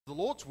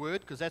the Lord's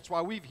Word, because that's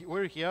why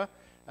we're here.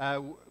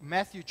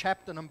 Matthew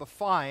chapter number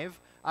 5.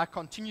 I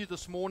continue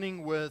this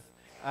morning with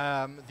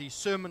the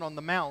Sermon on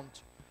the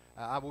Mount.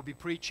 I will be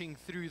preaching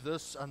through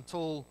this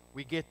until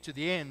we get to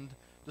the end.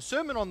 The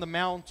Sermon on the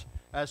Mount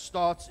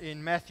starts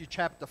in Matthew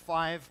chapter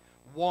 5,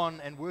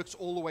 1, and works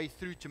all the way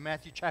through to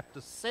Matthew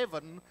chapter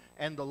 7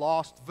 and the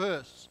last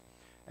verse.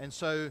 And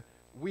so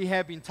we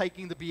have been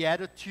taking the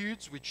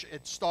Beatitudes, which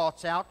it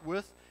starts out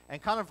with, and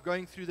kind of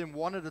going through them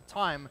one at a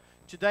time.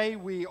 Today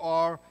we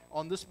are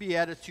on this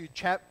Beatitude,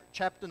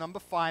 chapter number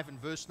 5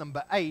 and verse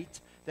number 8,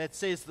 that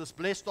says this: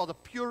 Blessed are the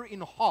pure in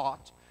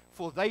heart,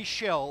 for they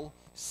shall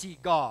see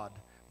God.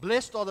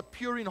 Blessed are the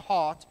pure in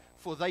heart,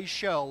 for they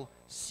shall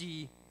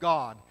see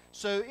God.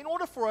 So in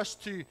order for us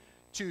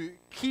to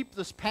keep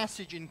this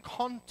passage in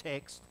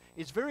context,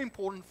 it's very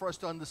important for us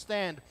to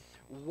understand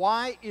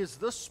why is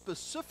this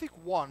specific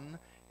one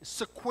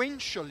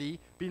sequentially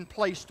been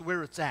placed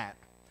where it's at.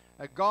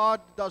 God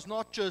does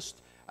not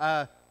just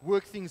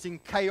work things in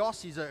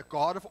chaos. He's a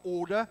God of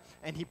order,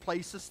 and He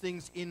places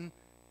things in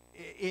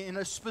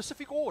a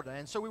specific order.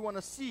 And so we want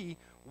to see,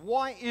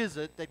 why is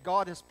it that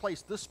God has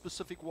placed this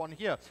specific one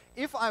here?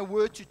 If I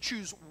were to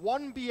choose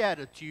one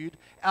beatitude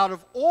out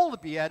of all the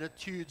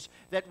beatitudes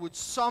that would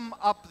sum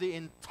up the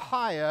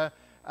entire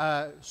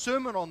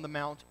Sermon on the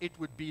Mount, it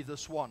would be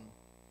this one.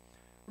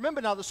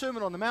 Remember now, the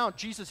Sermon on the Mount,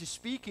 Jesus is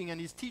speaking and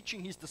He's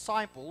teaching His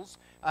disciples.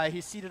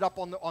 He's seated up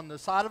on the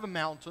side of a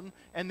mountain,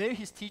 and there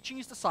He's teaching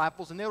His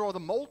disciples, and there are the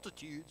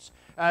multitudes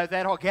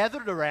that are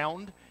gathered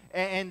around,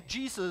 and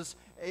Jesus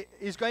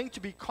is going to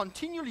be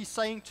continually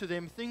saying to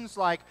them things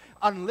like,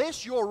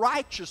 unless your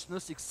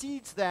righteousness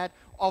exceeds that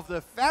of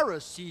the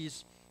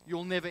Pharisees,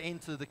 you'll never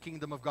enter the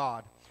kingdom of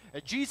God.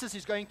 Jesus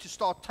is going to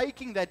start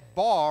taking that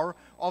bar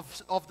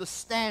of the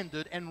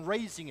standard and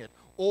raising it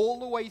all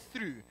the way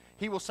through.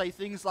 He will say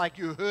things like,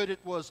 you heard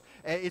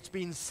it's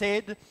been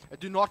said,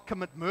 do not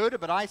commit murder,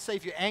 but I say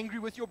if you're angry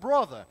with your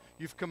brother,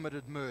 you've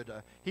committed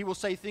murder. He will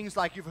say things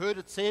like, you've heard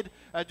it said,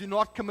 do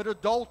not commit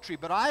adultery,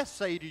 but I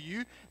say to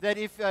you that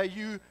if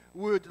you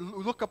would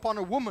look upon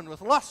a woman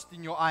with lust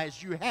in your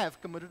eyes, you have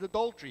committed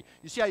adultery.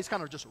 You see how he's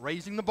kind of just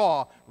raising the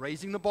bar.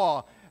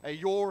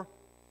 Your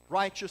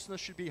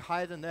righteousness should be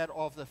higher than that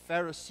of the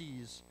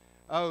Pharisees.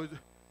 Oh,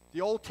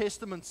 the Old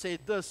Testament said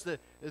this,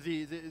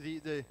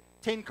 the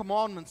Ten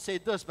Commandments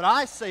said this, but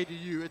I say to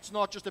you, it's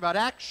not just about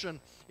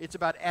action, it's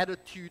about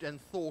attitude and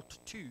thought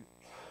too.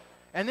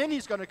 And then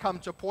he's going to come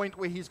to a point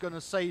where he's going to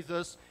say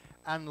this: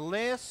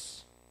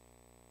 unless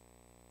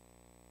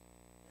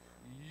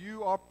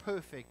you are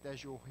perfect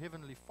as your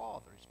heavenly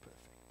Father is perfect.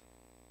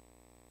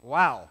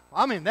 Wow.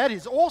 I mean, that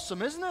is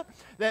awesome, isn't it?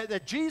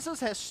 That Jesus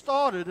has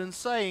started in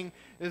saying,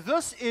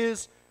 this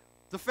is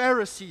the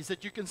Pharisees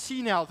that you can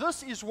see now.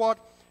 This is what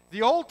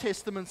the Old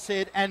Testament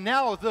said, and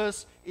now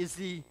this is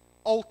the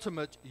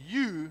ultimate.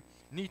 You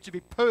need to be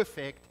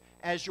perfect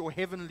as your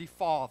heavenly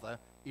Father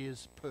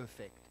is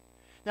perfect.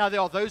 Now, there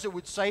are those that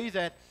would say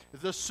that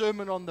the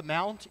Sermon on the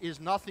Mount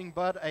is nothing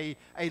but a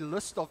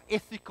list of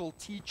ethical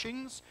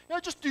teachings.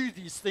 Just do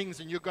these things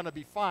and you're going to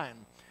be fine.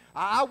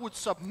 I would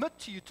submit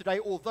to you today,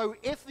 although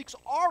ethics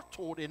are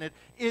taught in it,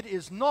 it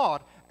is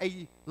not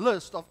a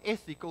list of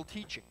ethical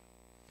teaching.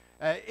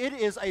 It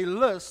is a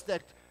list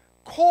that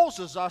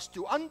causes us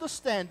to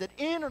understand that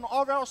in and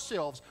of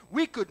ourselves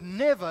we could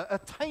never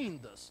attain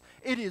this.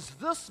 It is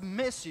this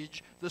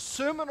message, the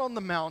Sermon on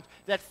the Mount,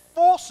 that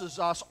forces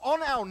us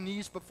on our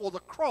knees before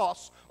the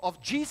cross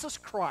of Jesus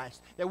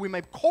Christ, that we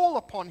may call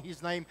upon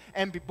His name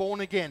and be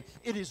born again.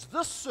 It is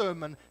this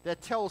sermon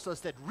that tells us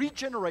that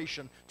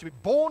regeneration, to be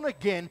born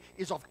again,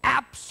 is of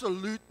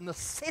absolute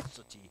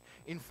necessity.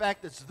 In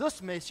fact, it's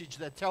this message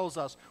that tells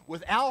us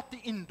without the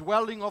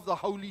indwelling of the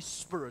Holy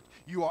Spirit,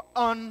 you are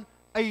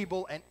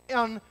unable and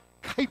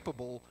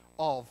incapable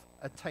of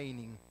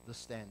attaining the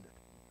standard.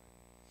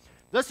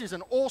 This is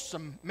an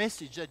awesome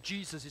message that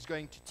Jesus is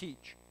going to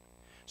teach.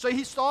 So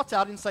he starts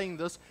out in saying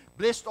this: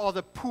 blessed are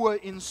the poor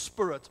in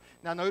spirit.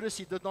 Now notice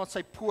he did not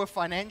say poor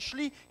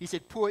financially, he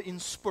said poor in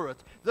spirit.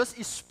 This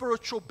is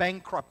spiritual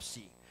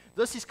bankruptcy.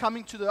 This is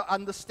coming to the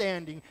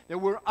understanding that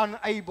we're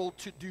unable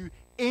to do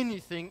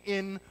anything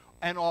in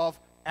and of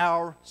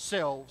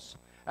ourselves.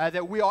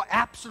 That we are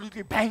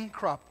absolutely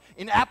bankrupt,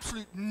 in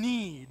absolute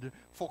need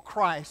for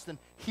Christ and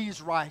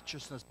His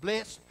righteousness.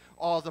 Blessed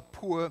are the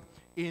poor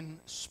in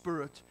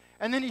spirit.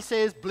 And then he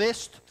says,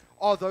 blessed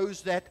are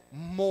those that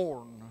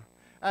mourn.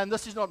 And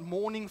this is not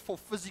mourning for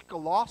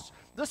physical loss.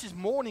 This is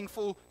mourning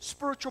for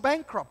spiritual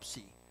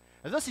bankruptcy.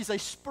 And this is a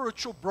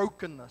spiritual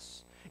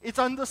brokenness. It's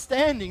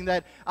understanding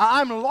that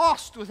I'm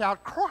lost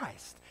without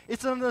Christ.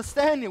 It's an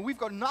understanding we've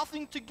got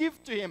nothing to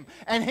give to Him,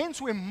 and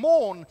hence we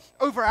mourn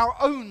over our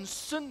own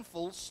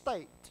sinful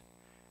state.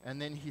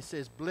 And then he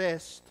says,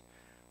 blessed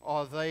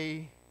are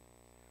they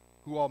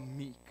who are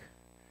meek.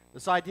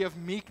 This idea of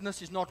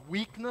meekness is not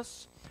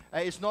weakness.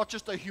 It's not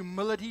just a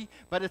humility,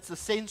 but it's a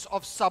sense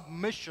of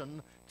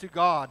submission to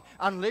God.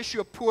 Unless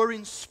you're poor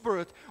in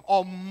spirit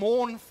or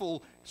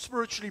mournful,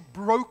 spiritually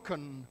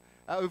broken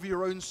over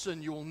your own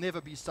sin, you will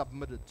never be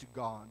submitted to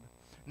God.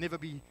 Never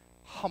be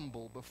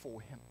humble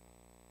before him.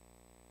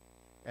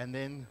 And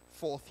then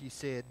fourth, he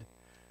said,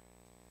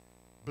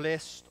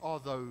 blessed are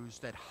those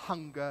that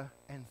hunger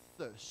and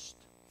thirst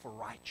for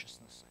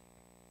righteousness,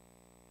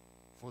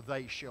 for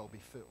they shall be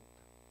filled.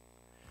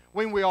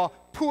 When we are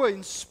poor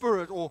in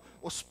spirit or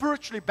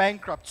spiritually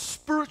bankrupt,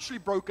 spiritually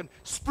broken,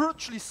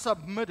 spiritually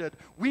submitted,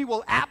 we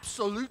will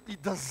absolutely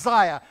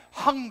desire,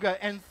 hunger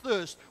and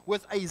thirst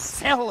with a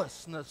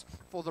zealousness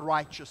for the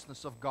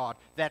righteousness of God,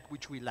 that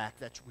which we lack,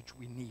 that which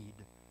we need.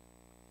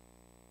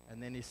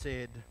 And then he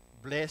said,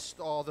 blessed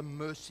are the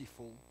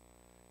merciful.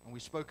 And we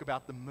spoke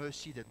about the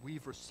mercy that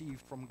we've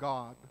received from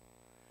God,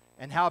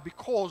 and how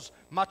because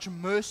much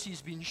mercy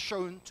has been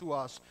shown to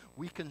us,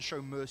 we can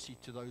show mercy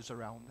to those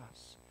around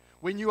us.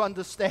 When you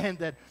understand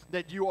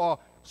that you are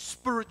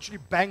spiritually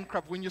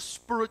bankrupt, when you're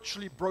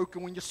spiritually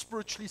broken, when you're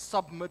spiritually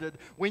submitted,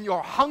 when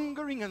you're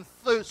hungering and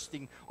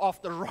thirsting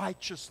after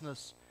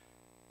righteousness,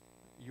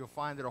 you'll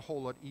find it a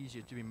whole lot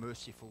easier to be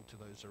merciful to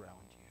those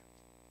around you.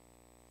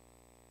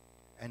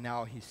 And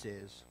now he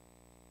says,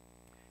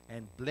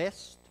 and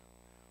blessed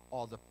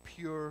are the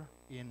pure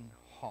in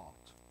heart,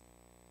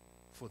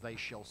 for they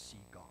shall see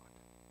God.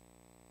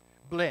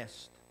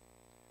 Blessed.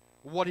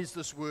 What is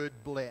this word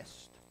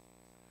blessed?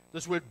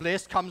 This word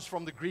blessed comes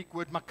from the Greek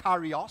word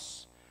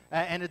makarios,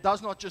 and it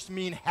does not just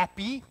mean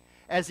happy,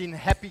 as in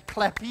happy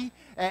clappy,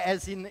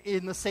 as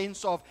in the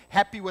sense of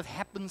happy with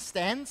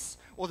happenstance,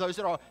 or those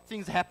that are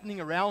things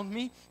happening around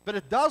me, but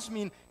it does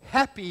mean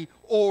happy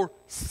or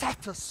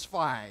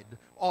satisfied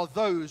are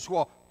those who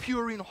are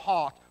pure in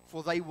heart,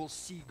 for they will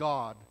see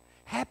God.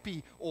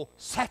 Happy or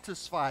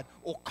satisfied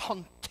or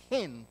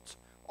content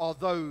are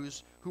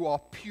those who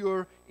are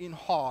pure in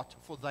heart,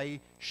 for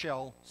they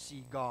shall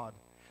see God.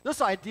 This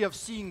idea of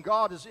seeing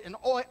God is an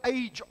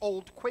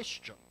age-old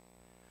question.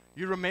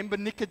 You remember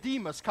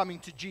Nicodemus coming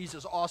to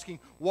Jesus asking,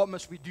 what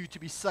must we do to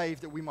be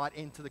saved that we might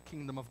enter the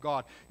kingdom of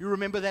God? You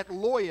remember that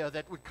lawyer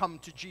that would come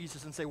to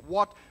Jesus and say,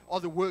 what are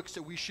the works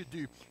that we should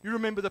do? You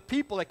remember the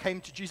people that came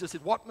to Jesus and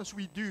said, what must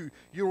we do?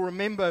 You'll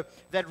remember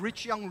that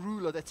rich young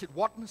ruler that said,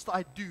 what must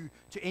I do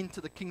to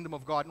enter the kingdom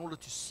of God in order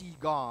to see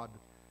God?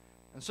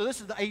 And so this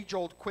is the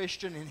age-old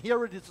question, and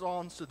here it is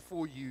answered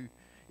for you.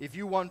 If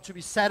you want to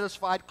be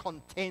satisfied,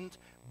 content,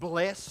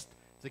 blessed,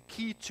 the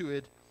key to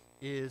it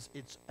is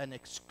it's an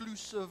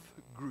exclusive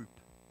group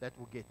that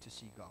will get to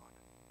see God.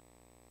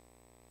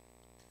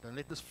 Don't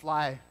let this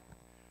fly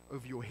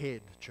over your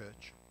head,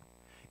 church.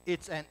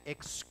 It's an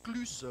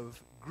exclusive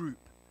group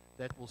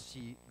that will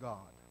see God.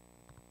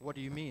 What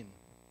do you mean?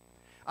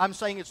 I'm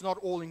saying it's not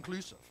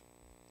all-inclusive.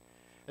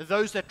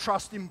 Those that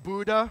trust in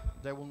Buddha,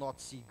 they will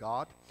not see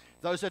God.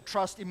 Those that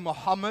trust in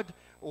Muhammad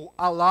or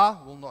Allah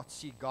will not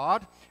see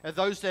God.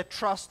 Those that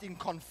trust in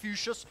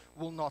Confucius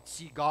will not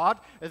see God.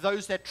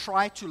 Those that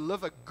try to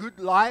live a good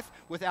life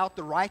without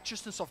the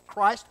righteousness of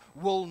Christ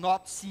will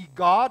not see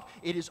God.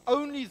 It is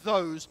only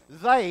those,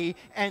 they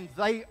and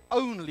they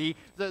only.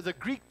 The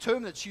Greek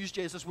term that's used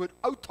here is this word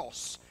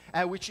autos,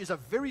 which is a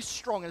very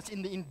strong, and it's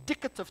in the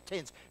indicative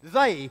tense.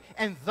 They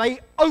and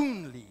they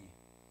only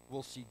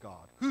will see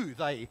God. Who?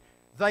 They.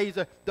 They,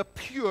 the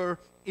pure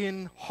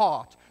in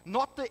heart.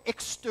 Not the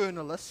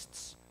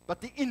externalists,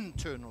 but the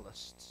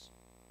internalists.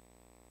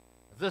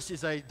 This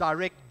is a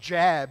direct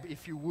jab,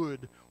 if you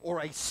would, or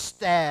a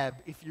stab,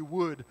 if you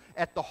would,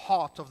 at the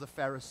heart of the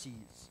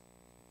Pharisees.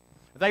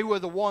 They were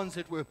the ones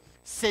that were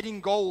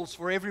setting goals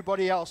for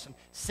everybody else and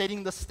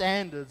setting the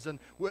standards and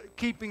were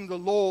keeping the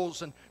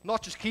laws, and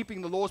not just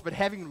keeping the laws, but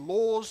having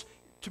laws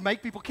to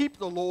make people keep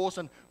the laws,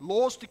 and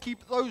laws to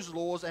keep those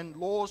laws, and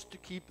laws to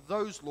keep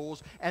those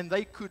laws, and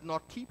they could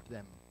not keep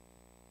them.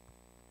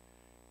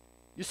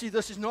 You see,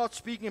 this is not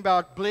speaking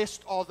about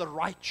blessed are the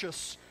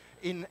righteous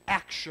in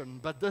action,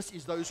 but this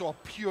is those who are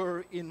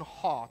pure in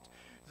heart.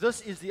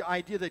 This is the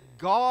idea that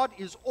God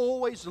is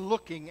always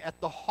looking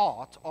at the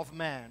heart of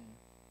man.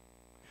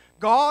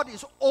 God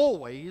is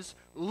always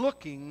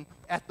looking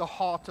at the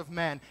heart of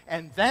man,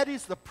 and that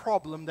is the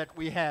problem that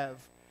we have.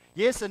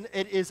 Yes, and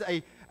it is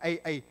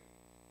a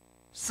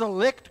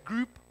select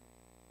group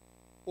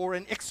or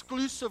an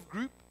exclusive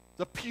group,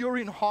 the pure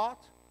in heart.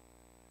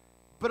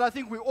 But I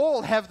think we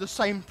all have the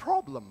same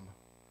problem.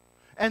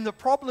 And the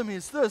problem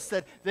is this,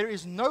 that there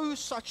is no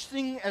such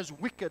thing as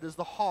wicked as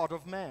the heart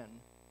of man.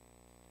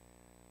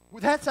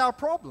 That's our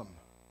problem.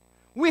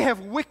 We have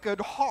wicked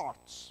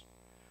hearts.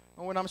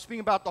 And when I'm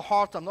speaking about the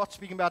heart, I'm not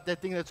speaking about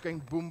that thing that's going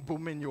boom,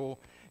 boom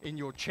in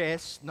your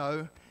chest.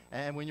 No.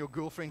 And when your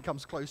girlfriend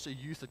comes closer,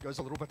 youth, it goes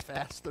a little bit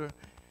faster.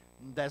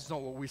 That's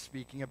not what we're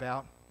speaking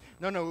about.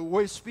 No,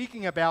 we're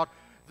speaking about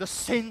the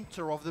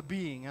center of the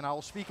being, and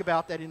I'll speak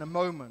about that in a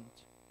moment.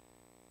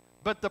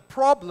 But the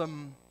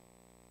problem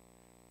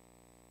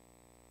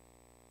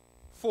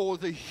for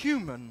the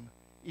human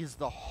is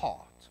the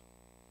heart.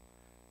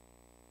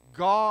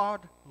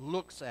 God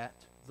looks at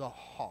the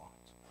heart.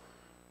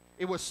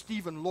 It was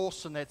Stephen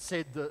Lawson that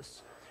said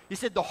this. He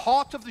said, the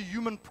heart of the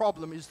human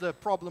problem is the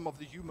problem of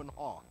the human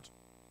heart.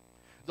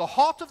 The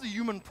heart of the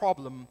human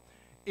problem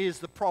is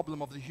the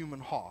problem of the human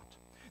heart.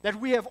 That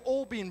we have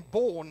all been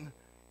born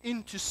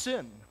into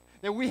sin.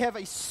 that we have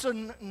a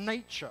sin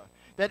nature,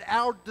 that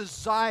our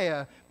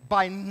desire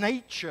by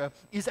nature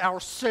is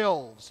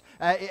ourselves.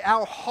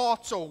 Our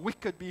hearts are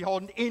wicked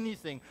beyond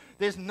anything.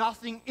 There's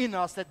nothing in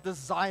us that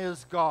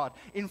desires God.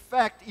 In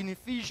fact, in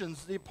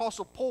Ephesians, the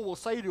Apostle Paul will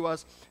say to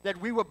us that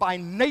we were by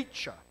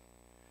nature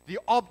the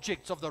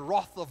objects of the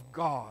wrath of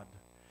God,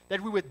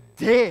 that we were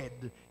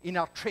dead in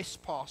our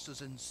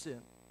trespasses and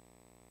sin.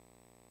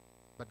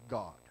 But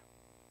God,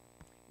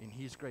 in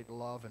His great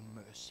love and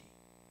mercy,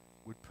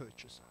 would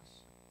purchase us.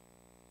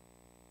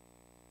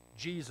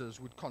 Jesus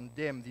would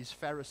condemn these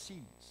Pharisees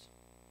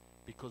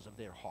because of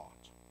their heart.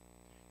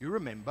 You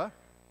remember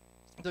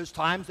those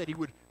times that He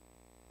would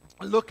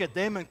look at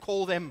them and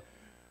call them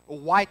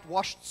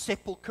whitewashed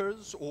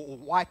sepulchres or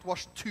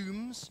whitewashed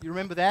tombs. You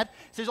remember that?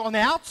 He says, on the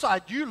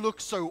outside you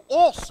look so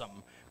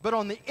awesome, but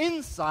on the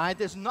inside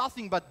there's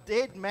nothing but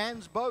dead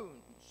man's bones.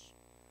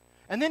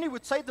 And then He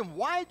would say to them,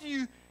 why do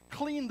you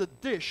clean the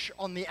dish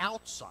on the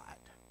outside?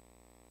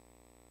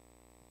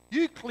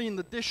 You clean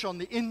the dish on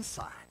the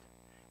inside,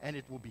 and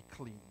it will be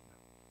clean.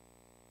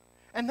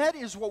 And that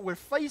is what we're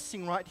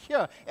facing right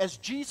here. As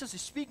Jesus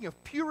is speaking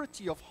of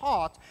purity of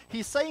heart,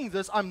 He's saying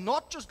this, I'm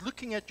not just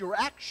looking at your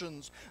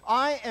actions,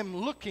 I am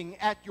looking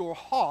at your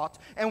heart,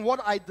 and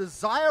what I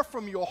desire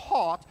from your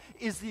heart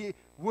is the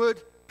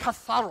word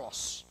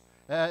katharos.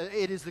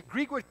 It is the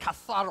Greek word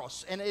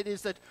katharos, and it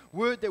is that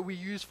word that we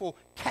use for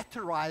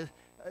catheterize,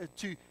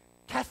 to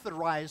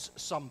catheterize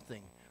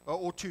something,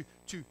 or to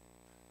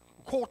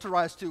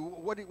cauterize, to,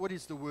 what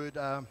is the word?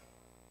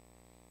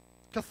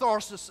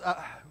 Catharsis.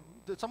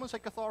 Did someone say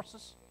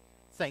catharsis?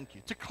 Thank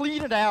you. To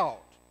clean it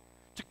out.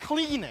 To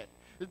clean it.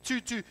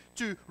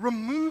 To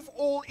remove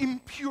all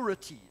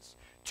impurities.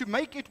 To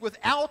make it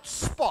without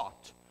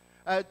spot.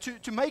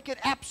 To make it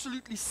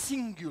absolutely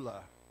singular.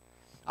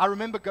 I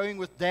remember going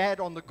with Dad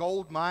on the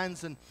gold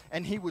mines,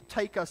 and he would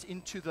take us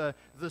into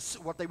this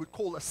what they would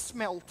call a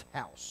smelt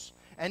house.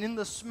 And in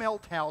the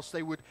smelt house,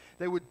 they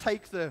would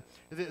take the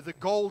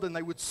gold and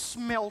they would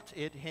smelt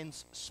it,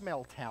 hence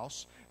smelt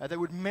house. They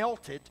would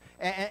melt it,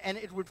 and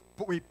it would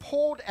be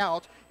poured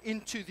out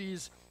into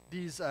these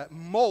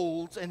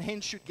molds, and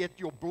hence you'd get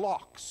your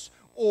blocks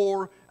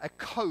or a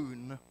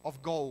cone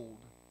of gold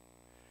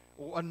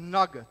or a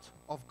nugget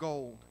of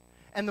gold.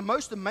 And the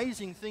most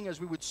amazing thing as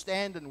we would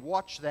stand and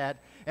watch that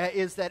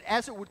is that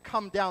as it would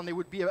come down, there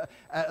would be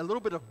a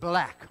little bit of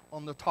black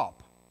on the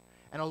top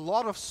and a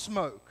lot of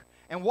smoke.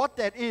 And what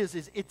that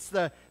is it's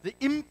the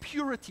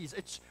impurities.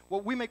 It's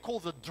what we may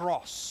call the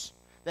dross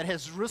that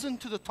has risen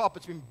to the top.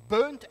 It's been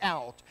burnt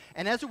out.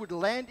 And as it would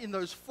land in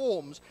those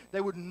forms,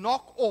 they would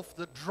knock off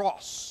the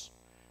dross.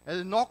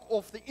 And knock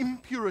off the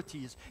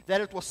impurities.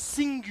 That it was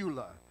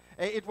singular.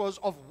 It was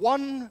of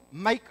one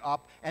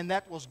makeup, and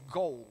that was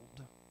gold.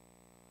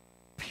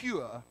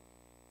 Pure,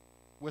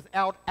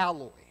 without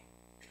alloy.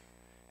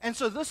 And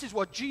so this is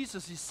what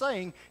Jesus is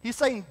saying. He's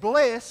saying,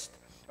 blessed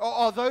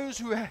are those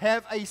who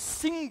have a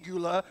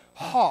singular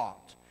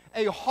heart,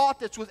 a heart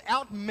that's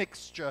without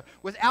mixture,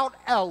 without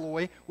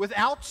alloy,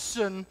 without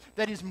sin,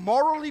 that is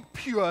morally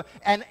pure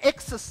and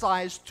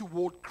exercised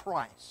toward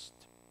Christ.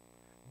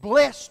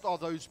 Blessed are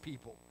those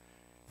people.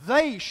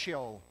 They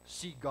shall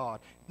see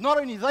God. Not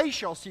only they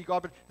shall see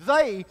God, but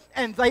they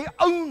and they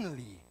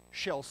only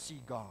shall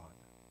see God.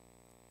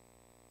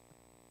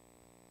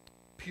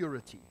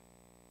 Purity.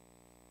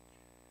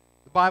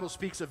 The Bible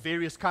speaks of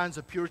various kinds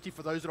of purity.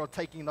 For those that are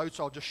taking notes,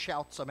 I'll just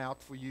shout some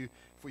out for you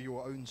for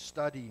your own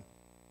study.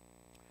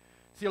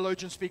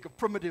 Theologians speak of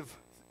primitive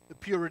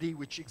purity,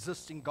 which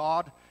exists in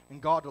God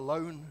and God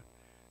alone.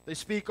 They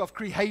speak of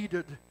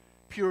created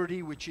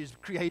purity, which is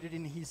created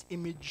in His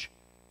image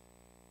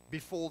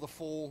before the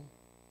fall.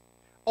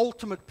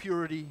 Ultimate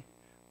purity,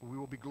 we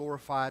will be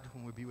glorified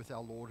when we be with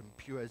our Lord and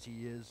pure as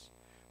He is.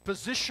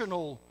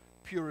 Positional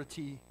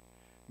purity,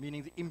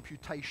 meaning the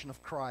imputation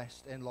of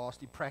Christ. And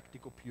lastly,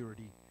 practical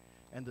purity,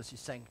 and this is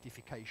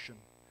sanctification,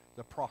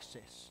 the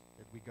process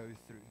that we go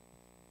through.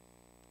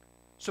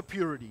 So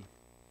purity,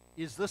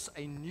 is this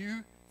a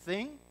new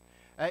thing?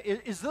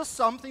 Is this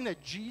something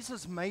that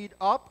Jesus made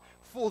up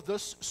for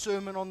this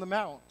Sermon on the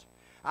Mount?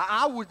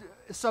 I would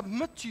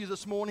submit to you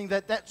this morning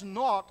that that's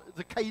not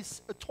the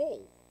case at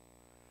all.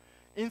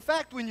 In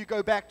fact, when you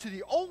go back to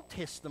the Old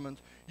Testament,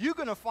 you're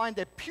going to find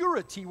that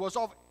purity was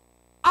of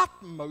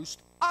utmost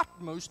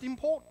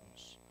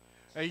importance.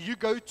 You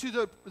go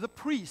to the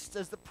priests,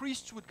 as the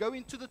priests would go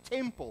into the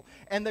temple,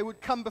 and they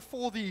would come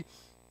before the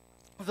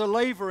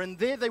laver, and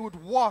there they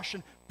would wash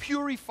and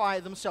purify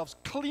themselves,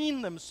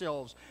 clean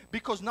themselves,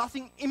 because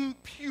nothing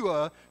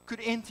impure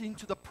could enter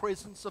into the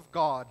presence of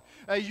God.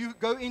 You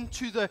go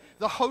into the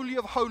Holy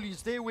of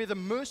Holies, there where the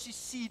mercy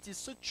seat is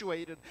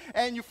situated,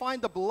 and you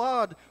find the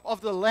blood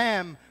of the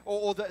lamb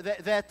or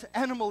that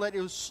animal that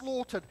was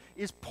slaughtered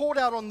is poured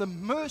out on the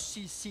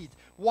mercy seat.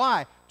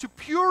 Why? To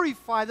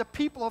purify the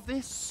people of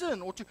their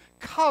sin, or to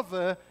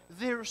cover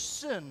their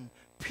sin.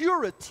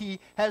 Purity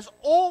has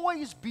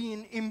always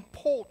been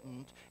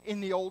important in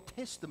the Old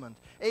Testament.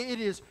 It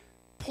is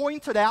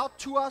pointed out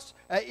to us.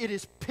 It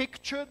is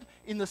pictured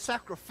in the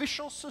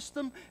sacrificial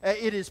system.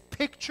 It is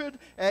pictured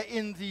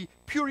in the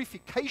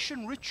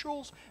purification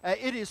rituals.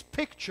 It is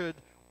pictured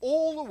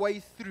all the way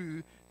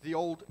through the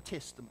Old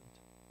Testament.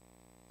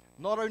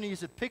 Not only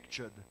is it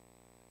pictured,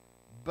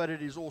 but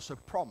it is also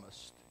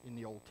promised in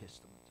the Old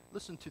Testament.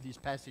 Listen to these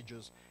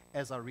passages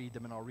as I read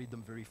them, and I'll read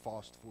them very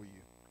fast for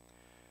you.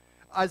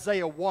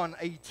 Isaiah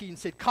 1:18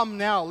 said, "Come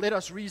now, let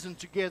us reason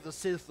together,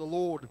 saith the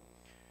Lord.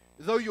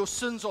 Though your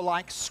sins are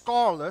like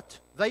scarlet,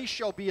 they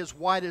shall be as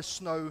white as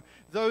snow.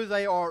 Though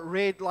they are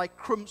red like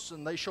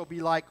crimson, they shall be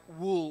like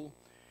wool."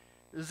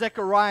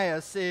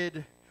 Zechariah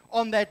said,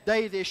 "On that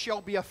day there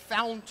shall be a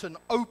fountain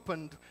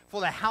opened for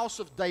the house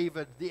of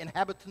David, the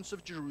inhabitants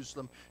of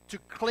Jerusalem, to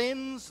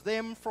cleanse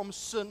them from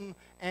sin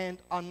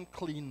and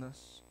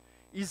uncleanness."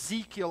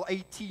 Ezekiel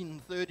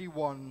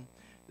 18:31.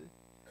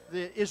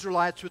 The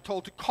Israelites were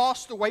told to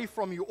cast away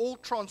from you all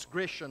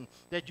transgression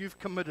that you've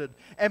committed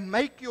and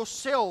make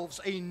yourselves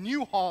a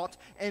new heart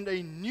and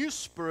a new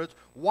spirit.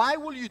 Why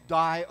will you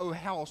die, O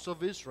house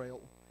of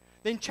Israel?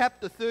 Then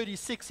chapter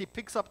 36, he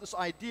picks up this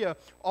idea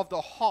of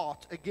the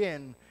heart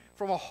again,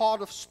 from a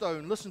heart of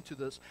stone. Listen to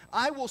this.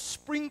 "I will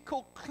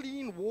sprinkle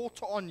clean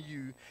water on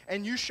you,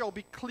 and you shall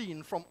be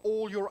clean from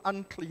all your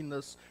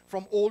uncleanness.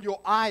 From all your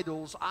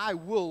idols I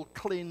will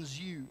cleanse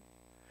you.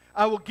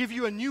 I will give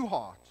you a new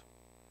heart,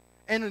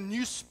 and a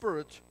new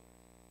spirit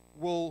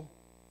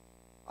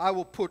I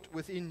will put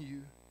within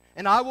you.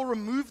 And I will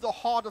remove the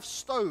heart of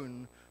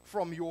stone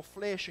from your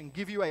flesh and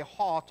give you a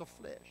heart of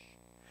flesh.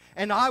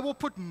 And I will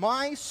put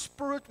my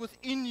spirit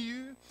within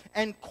you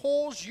and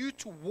cause you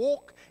to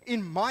walk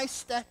in my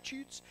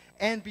statutes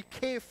and be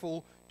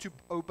careful to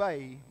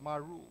obey my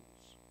rules."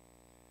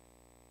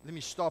 Let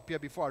me stop here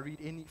before I read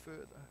any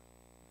further.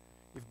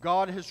 If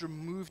God has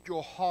removed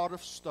your heart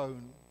of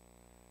stone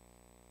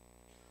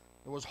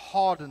that was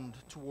hardened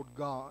toward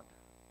God,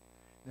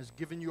 and has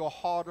given you a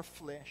heart of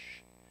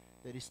flesh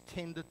that is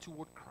tender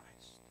toward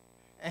Christ,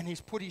 and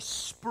He's put His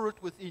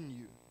Spirit within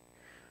you,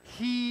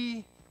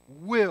 He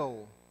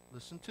will,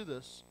 listen to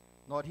this,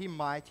 not He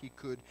might, He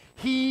could,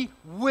 He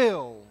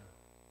will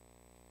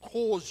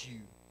cause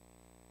you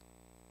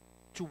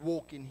to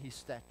walk in His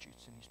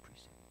statutes and His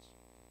precepts.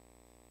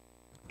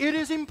 It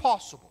is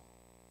impossible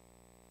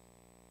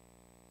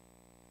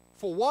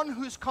for one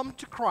who's come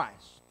to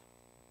Christ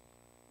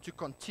to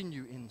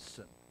continue in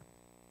sin.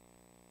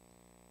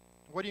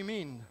 What do you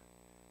mean?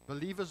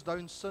 Believers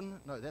don't sin?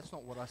 No, that's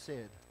not what I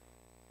said.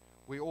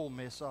 We all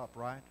mess up,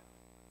 right?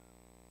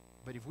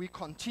 But if we're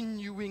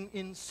continuing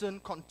in sin,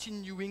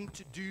 continuing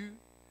to do,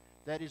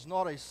 that is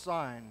not a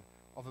sign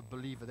of a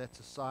believer. That's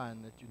a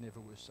sign that you never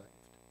were saved.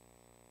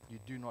 You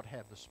do not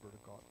have the Spirit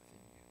of God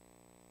within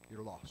you.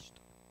 You're lost.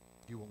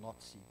 You will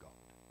not see God.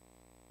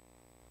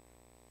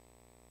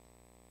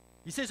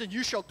 He says, "And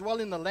you shall dwell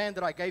in the land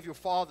that I gave your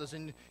fathers,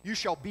 and you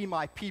shall be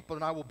my people,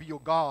 and I will be your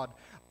God.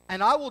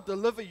 And I will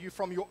deliver you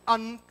from your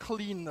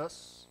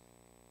uncleanness,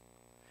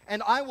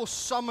 and I will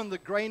summon the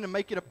grain and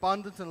make it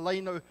abundant and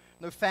lay no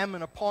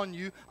famine upon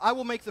you. I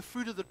will make the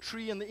fruit of the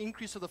tree and the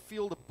increase of the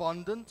field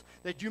abundant,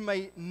 that you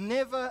may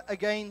never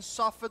again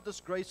suffer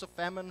disgrace of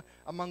famine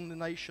among the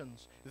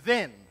nations.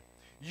 Then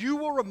you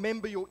will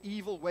remember your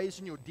evil ways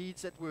and your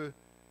deeds that were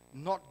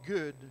not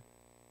good,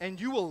 and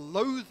you will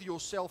loathe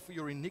yourself for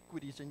your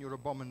iniquities and your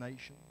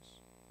abominations.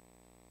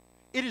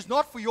 It is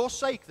not for your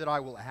sake that I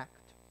will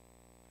act,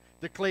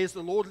 declares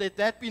the Lord. Let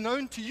that be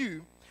known to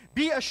you.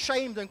 Be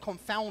ashamed and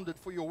confounded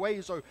for your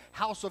ways, O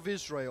house of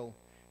Israel.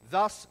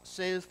 Thus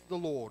says the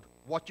Lord."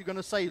 What you going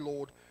to say,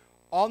 Lord?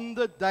 "On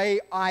the day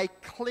I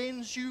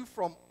cleanse you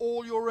from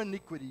all your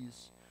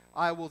iniquities,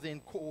 I will then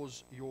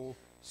cause your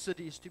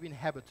cities to be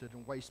inhabited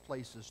and waste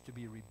places to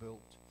be rebuilt."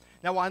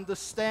 Now, I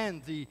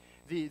understand the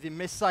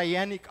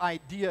messianic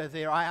idea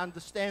there. I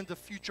understand the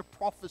future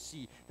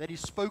prophecy that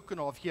is spoken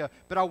of here.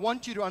 But I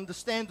want you to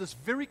understand this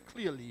very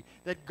clearly,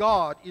 that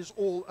God is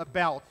all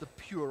about the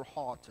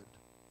pure-hearted.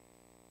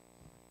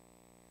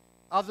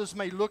 Others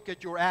may look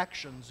at your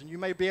actions, and you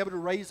may be able to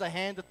raise a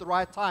hand at the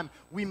right time.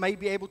 We may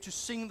be able to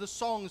sing the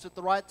songs at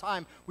the right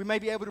time. We may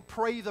be able to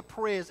pray the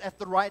prayers at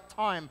the right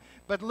time.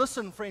 But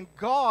listen, friend,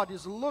 God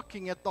is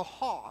looking at the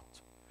heart.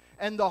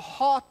 And the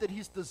heart that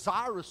He's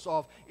desirous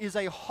of is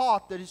a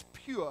heart that is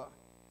pure.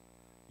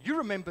 You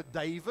remember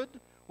David,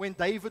 when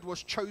David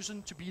was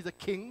chosen to be the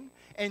king,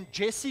 and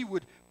Jesse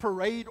would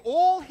parade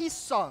all his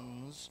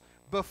sons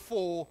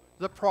before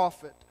the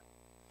prophet.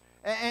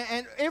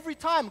 And every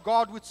time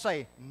God would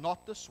say,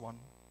 "Not this one,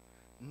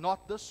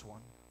 not this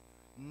one,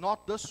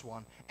 not this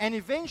one." And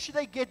eventually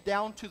they get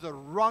down to the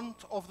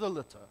runt of the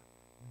litter,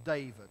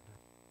 David.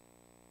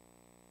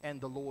 And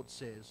the Lord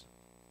says,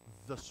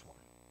 "This one."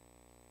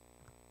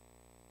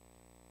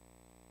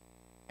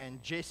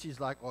 And Jesse's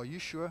like, "Are you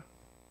sure?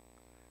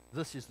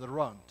 This is the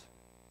runt."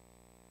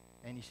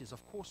 And he says,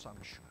 "Of course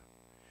I'm sure."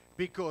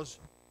 Because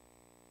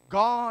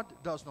God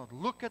does not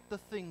look at the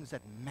things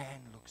that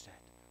man looks at.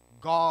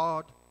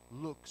 God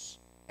looks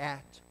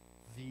at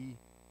the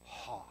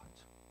heart.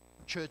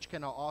 Church,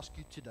 can I ask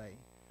you today,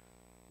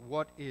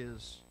 what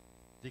is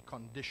the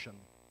condition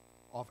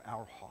of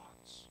our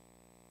hearts.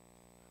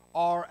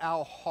 Are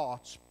our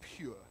hearts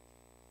pure,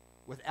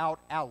 without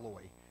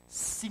alloy,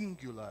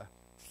 singular,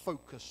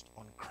 focused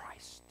on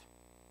Christ?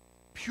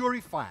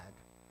 Purified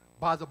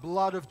by the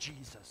blood of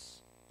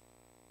Jesus.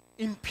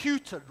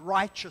 Imputed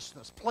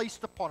righteousness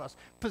placed upon us,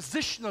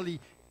 positionally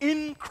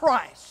in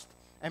Christ,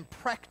 and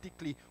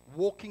practically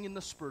walking in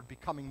the Spirit,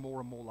 becoming more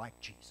and more like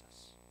Jesus.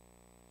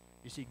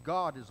 You see,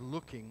 God is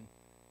looking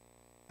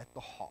at the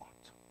heart.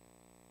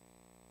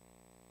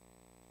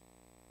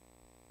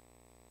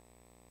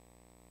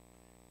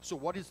 So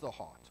what is the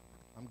heart?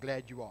 I'm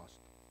glad you asked.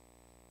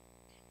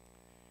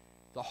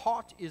 The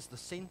heart is the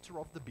center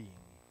of the being.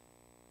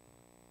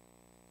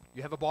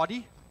 You have a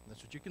body,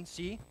 that's what you can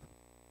see.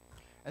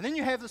 And then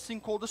you have this thing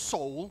called a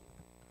soul,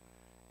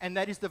 and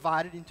that is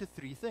divided into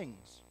three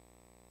things.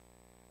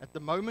 At the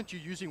moment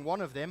you're using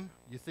one of them,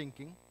 you're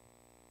thinking,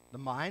 the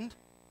mind.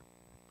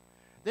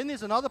 Then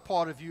there's another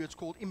part of you, it's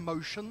called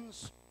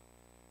emotions.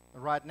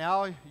 Right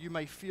now you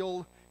may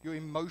feel your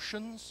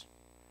emotions.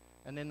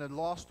 And then the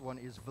last one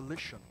is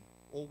volition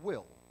or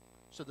will.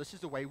 So this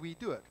is the way we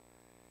do it.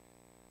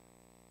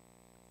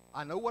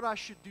 I know what I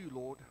should do,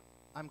 Lord.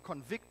 I'm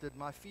convicted,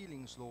 my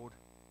feelings, Lord.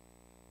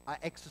 I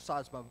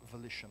exercise my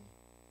volition,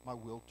 my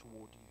will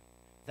toward you.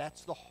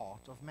 That's the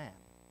heart of man.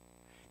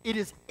 It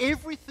is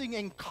everything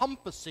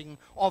encompassing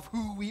of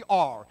who we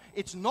are.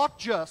 It's not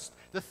just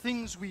the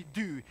things we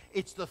do.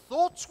 It's the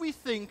thoughts we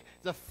think,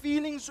 the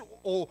feelings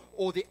or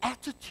the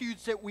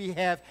attitudes that we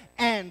have,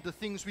 and the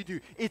things we do.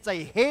 It's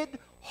a head,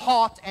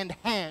 heart, and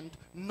hand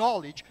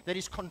knowledge that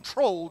is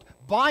controlled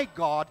by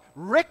God,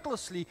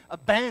 recklessly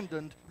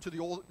abandoned to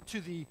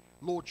the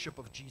Lordship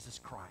of Jesus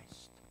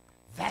Christ.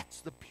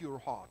 That's the pure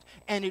heart.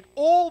 And it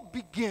all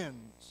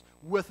begins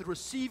with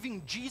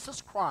receiving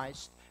Jesus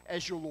Christ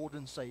as your Lord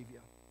and Savior.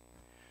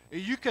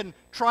 You can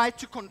try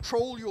to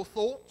control your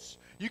thoughts.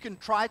 You can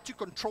try to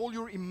control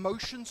your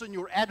emotions and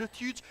your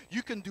attitudes.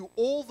 You can do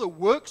all the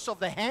works of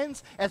the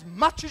hands as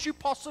much as you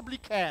possibly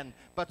can,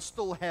 but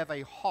still have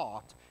a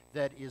heart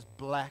that is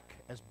black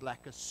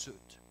as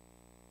soot.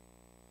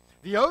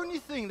 The only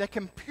thing that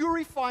can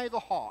purify the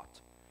heart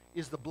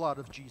is the blood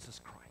of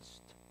Jesus Christ.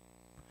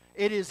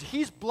 It is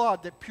His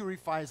blood that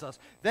purifies us.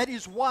 That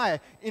is why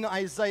in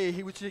Isaiah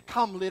He would say,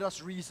 "Come, let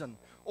us reason.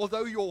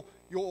 Although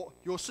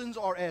your sins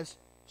are as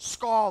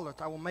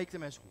scarlet, I will make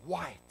them as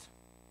white."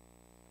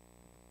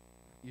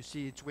 You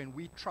see, it's when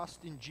we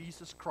trust in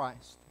Jesus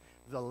Christ,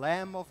 the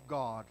Lamb of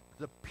God,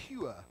 the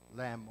pure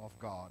Lamb of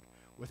God,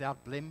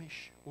 without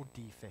blemish or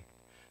defect,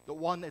 the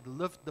one that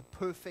lived the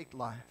perfect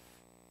life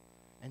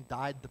and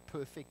died the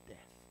perfect death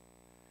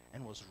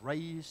and was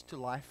raised to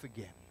life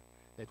again,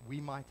 that we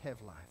might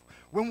have life.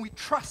 When we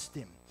trust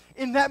Him,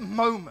 in that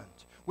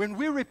moment, when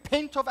we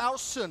repent of our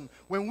sin,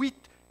 when we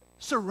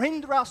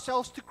surrender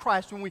ourselves to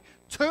Christ, when we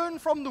turn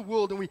from the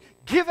world and we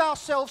give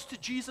ourselves to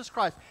Jesus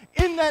Christ,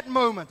 in that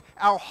moment,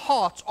 our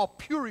hearts are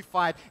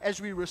purified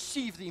as we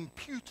receive the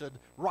imputed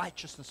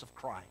righteousness of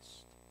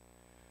Christ.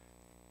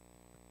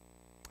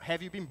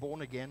 Have you been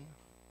born again?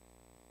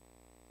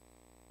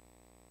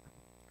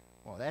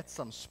 Well, that's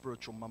some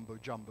spiritual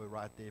mumbo-jumbo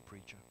right there,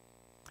 preacher.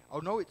 Oh,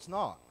 no, it's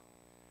not.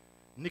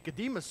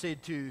 Nicodemus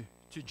said to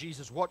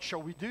Jesus, "What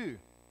shall we do?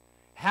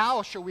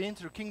 How shall we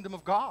enter the kingdom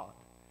of God?"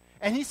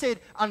 And He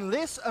said,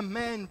 "Unless a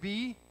man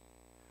be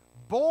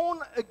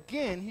born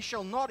again, he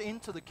shall not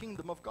enter the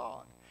kingdom of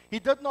God." He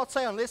did not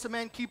say, unless a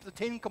man keep the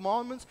 10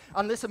 commandments,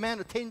 unless a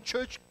man attend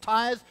church,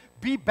 tithes,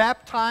 be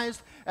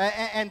baptized,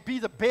 and be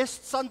the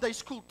best Sunday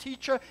school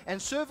teacher, and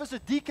serve as a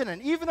deacon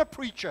and even a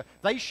preacher,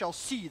 they shall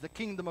see the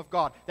kingdom of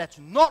God. That's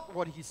not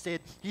what He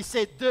said. He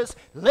said this,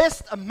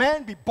 "Lest a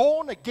man be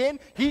born again,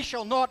 he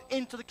shall not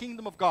enter the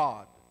kingdom of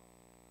God."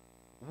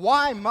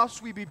 Why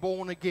must we be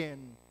born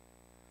again?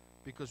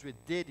 Because we're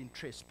dead in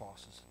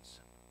trespasses and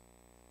sin.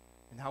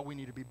 And how we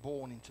need to be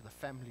born into the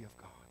family of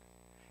God.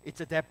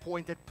 It's at that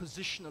point that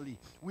positionally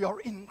we are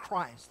in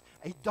Christ,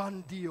 a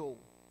done deal.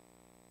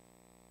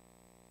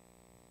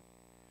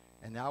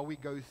 And now we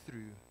go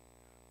through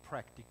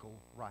practical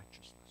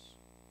righteousness.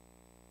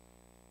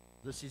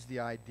 This is the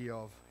idea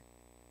of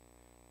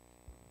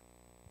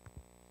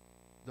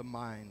the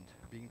mind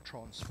being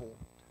transformed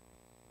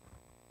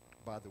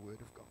by the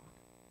Word of God.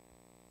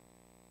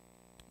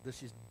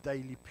 This is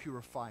daily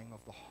purifying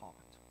of the heart.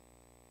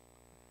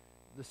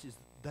 This is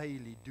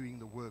daily doing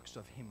the works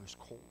of Him who's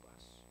called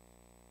us.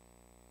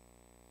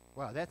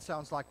 Wow, that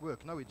sounds like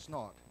work. No, it's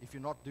not. If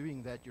you're not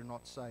doing that, you're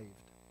not saved.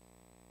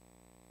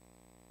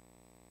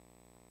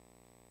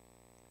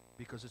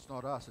 Because it's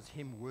not us, it's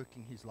Him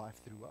working His life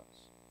through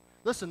us.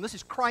 Listen, this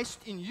is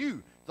Christ in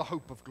you, the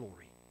hope of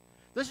glory.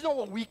 This is not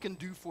what we can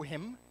do for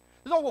Him.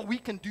 This is not what we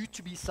can do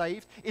to be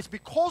saved. It's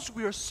because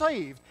we are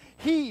saved,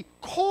 He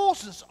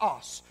causes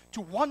us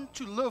to want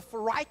to live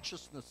for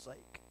righteousness'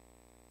 sake.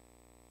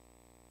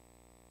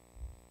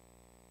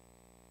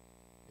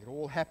 It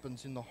all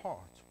happens in the heart.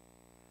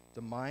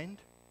 The mind,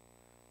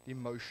 the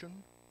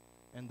emotion,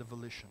 and the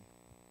volition.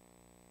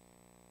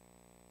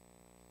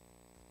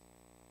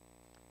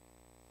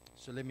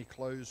 So let me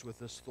close with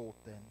this thought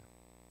then.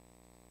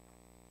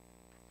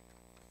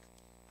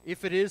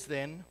 If it is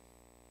then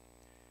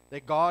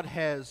that God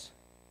has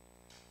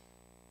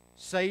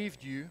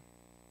saved you,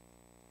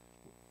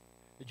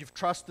 that you've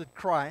trusted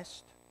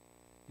Christ,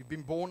 you've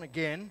been born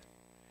again,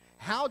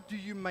 how do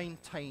you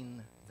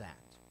maintain that?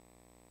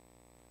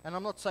 And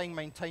I'm not saying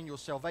maintain your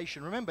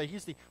salvation. Remember,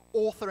 He's the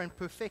author and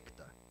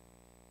perfecter.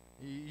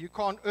 You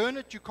can't earn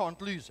it, you can't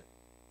lose it.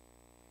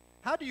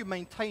 How do you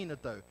maintain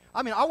it, though?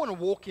 I mean, I want to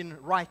walk in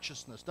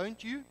righteousness,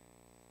 don't you?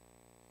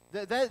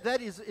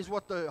 That is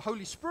what the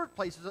Holy Spirit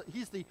places.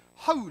 He's the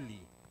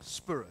Holy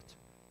Spirit.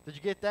 Did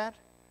you get that?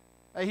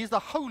 He's the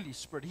Holy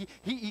Spirit.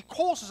 He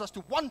causes us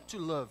to want to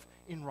live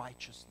in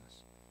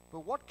righteousness.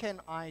 But what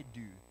can I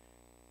do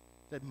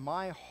that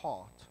my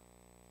heart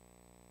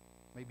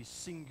may be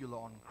singular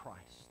on Christ?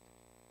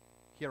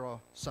 Here are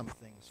some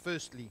things.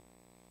 Firstly,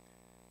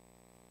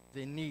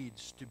 there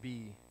needs to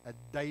be a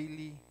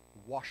daily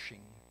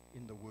washing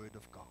in the Word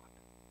of God.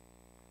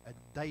 A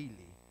daily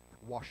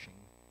washing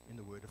in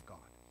the Word of God.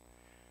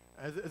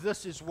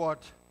 This is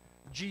what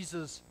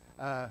Jesus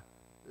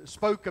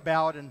spoke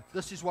about, and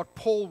this is what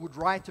Paul would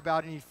write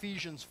about in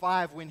Ephesians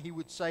 5 when he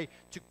would say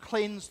to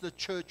cleanse the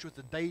church with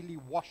the daily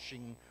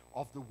washing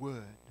of the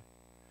Word.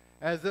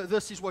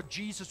 This is what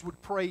Jesus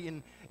would pray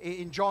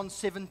in John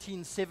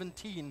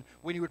 17:17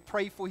 when he would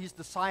pray for his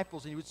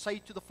disciples, and he would say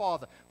to the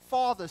Father,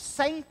 Father,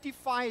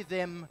 sanctify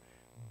them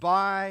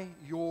by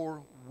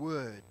your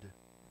word.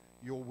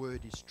 Your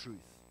word is truth.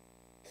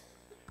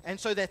 And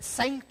so that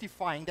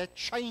sanctifying, that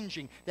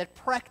changing, that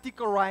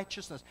practical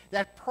righteousness,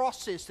 that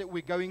process that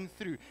we're going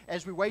through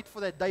as we wait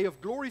for that day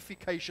of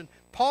glorification,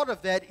 part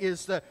of that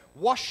is the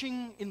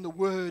washing in the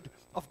Word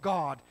of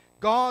God.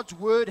 God's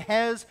Word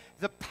has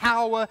the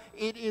power.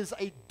 It is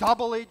a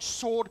double-edged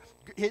sword.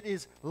 It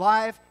is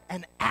live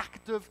and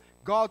active.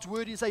 God's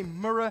Word is a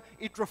mirror.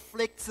 It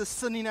reflects the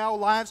sin in our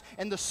lives,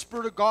 and the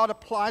Spirit of God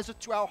applies it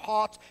to our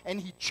hearts,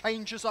 and He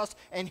changes us,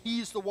 and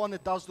He is the one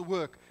that does the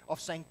work of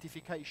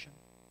sanctification.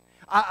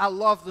 I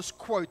love this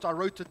quote. I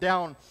wrote it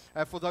down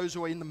for those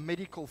who are in the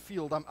medical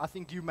field. I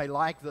think you may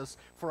like this.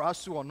 For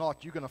us who are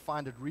not, you're going to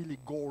find it really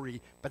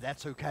gory, but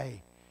that's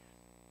okay.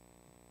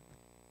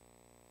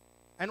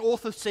 An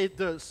author said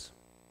this: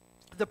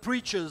 the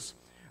preachers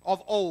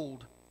of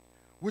old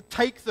would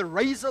take the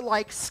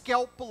razor-like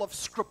scalpel of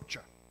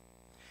Scripture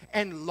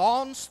and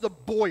lance the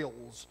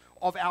boils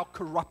of our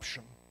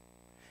corruption,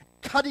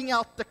 cutting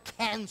out the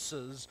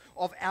cancers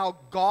of our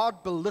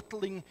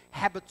God-belittling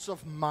habits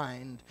of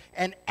mind,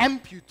 and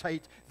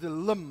amputate the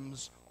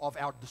limbs of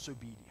our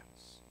disobedience.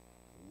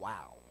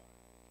 Wow.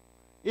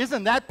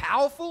 Isn't that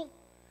powerful?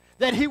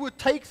 That He would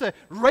take the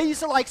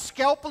razor-like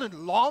scalpel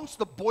and lance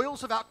the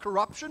boils of our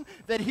corruption,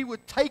 that He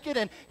would take it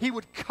and He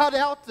would cut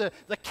out the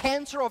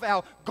cancer of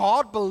our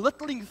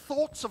God-belittling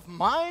thoughts of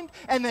mind,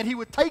 and that He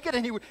would take it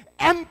and He would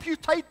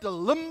amputate the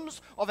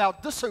limbs of our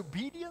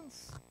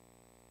disobedience.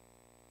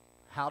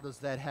 How does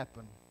that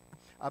happen?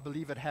 I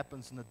believe it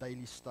happens in the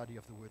daily study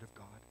of the Word of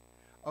God.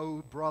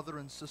 Oh, brother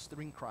and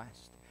sister in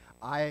Christ,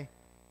 I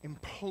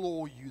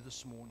implore you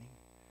this morning,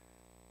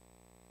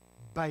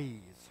 bathe,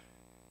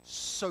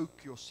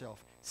 soak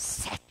yourself,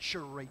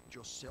 saturate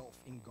yourself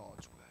in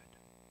God's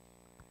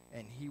Word,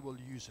 and He will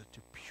use it to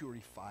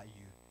purify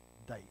you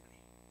daily.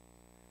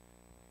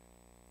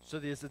 So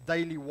there's the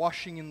daily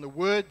washing in the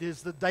Word,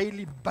 there's the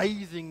daily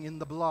bathing in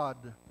the blood.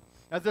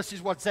 Now this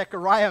is what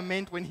Zechariah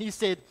meant when he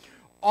said,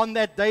 on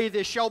that day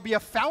there shall be a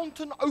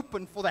fountain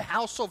open for the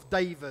house of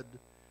David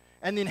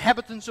and the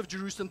inhabitants of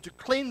Jerusalem, to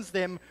cleanse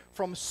them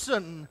from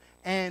sin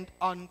and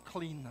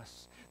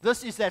uncleanness.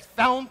 This is that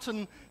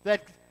fountain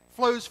that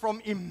flows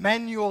from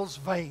Emmanuel's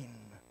vein.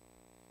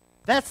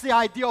 That's the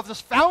idea of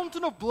this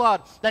fountain of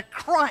blood, that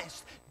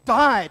Christ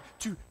died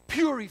to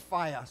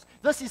purify us.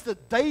 This is the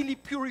daily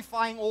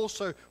purifying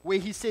also, where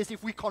He says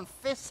if we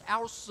confess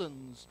our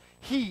sins,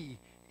 He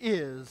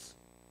is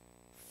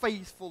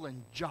faithful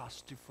and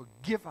just to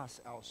forgive us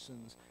our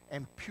sins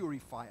and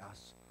purify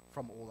us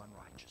from all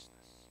unrighteousness.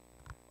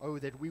 Oh,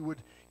 that we would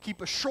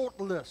keep a short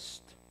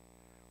list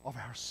of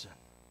our sin.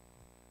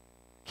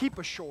 Keep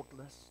a short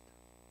list.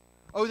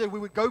 Oh, that we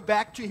would go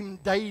back to Him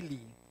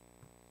daily,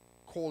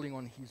 calling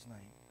on His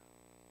name.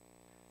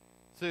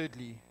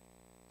 Thirdly,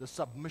 the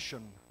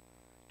submission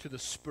to the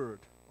Spirit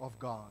of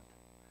God,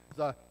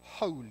 the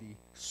Holy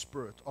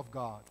Spirit of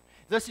God.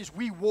 This is,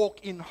 we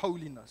walk in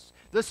holiness.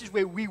 This is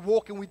where we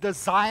walk and we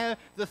desire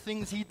the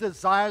things He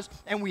desires,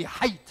 and we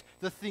hate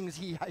the things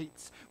He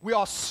hates. We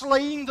are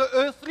slaying the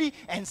earthly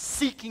and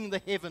seeking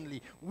the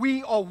heavenly.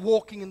 We are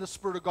walking in the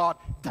Spirit of God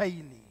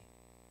daily.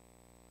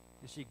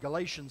 You see,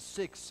 Galatians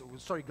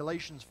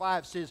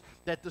 5 says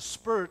that the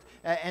Spirit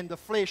and the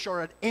flesh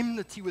are at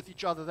enmity with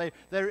each other.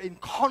 They're in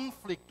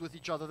conflict with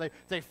each other.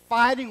 They're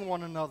fighting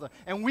one another.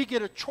 And we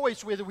get a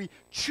choice whether we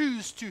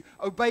choose to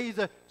obey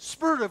the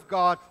Spirit of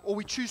God or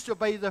we choose to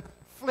obey the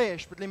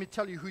flesh. But let me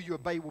tell you, who you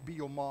obey will be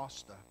your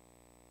master.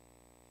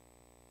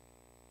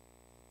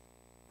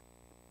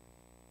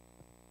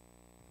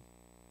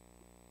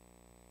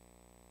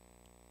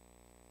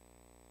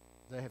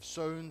 They have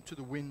sown to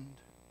the wind,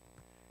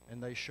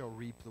 and they shall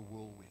reap the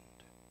whirlwind.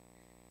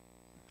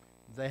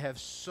 They have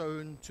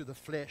sown to the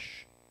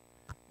flesh,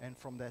 and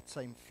from that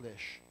same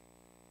flesh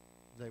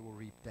they will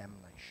reap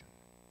damnation.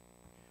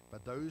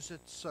 But those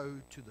that sow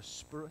to the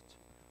Spirit,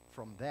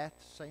 from that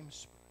same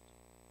Spirit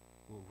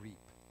will reap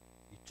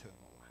eternal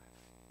life.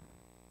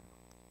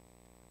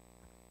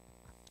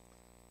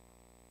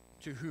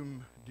 To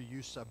whom do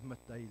you submit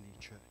daily,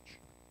 church?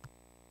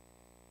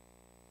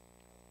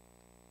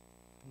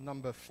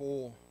 Number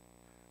 4,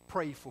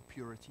 pray for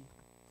purity.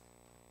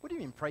 What do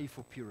you mean, pray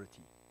for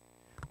purity?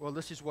 Well,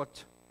 this is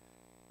what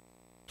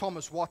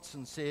Thomas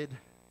Watson said,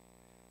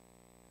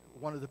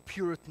 one of the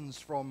Puritans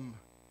from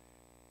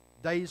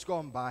days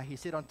gone by. He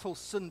said, until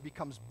sin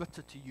becomes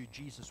bitter to you,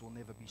 Jesus will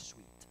never be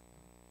sweet.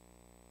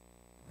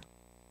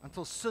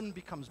 Until sin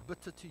becomes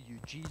bitter to you,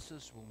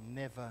 Jesus will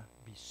never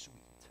be sweet.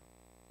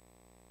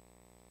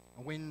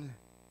 And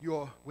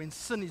when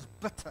sin is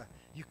bitter,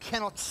 you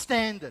cannot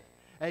stand it.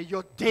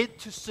 You're dead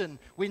to sin.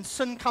 When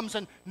sin comes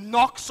and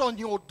knocks on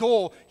your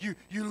door, you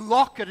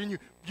lock it, and you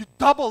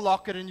double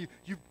lock it, and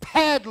you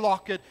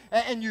padlock it,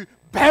 and you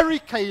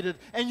barricade it,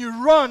 and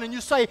you run, and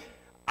you say,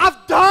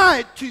 I've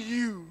died to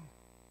you.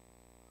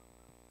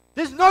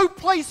 There's no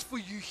place for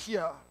you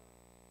here.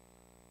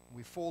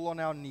 We fall on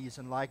our knees,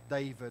 and like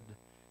David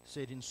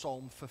said in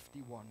Psalm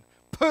 51,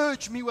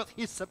 purge me with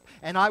hyssop,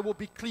 and I will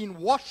be clean.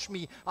 Wash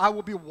me, I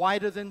will be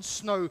whiter than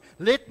snow.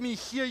 Let me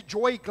hear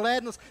joy,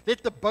 gladness.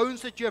 Let the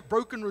bones that you have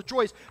broken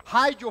rejoice.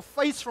 Hide your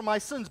face from my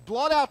sins.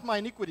 Blot out my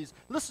iniquities.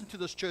 Listen to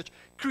this, church.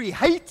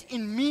 Create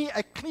in me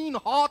a clean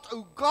heart,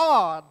 O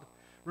God.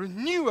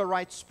 Renew a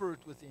right spirit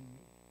within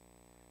me.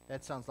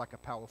 That sounds like a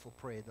powerful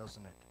prayer,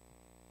 doesn't it?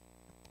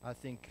 I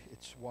think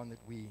it's one that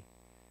we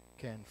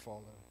can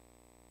follow.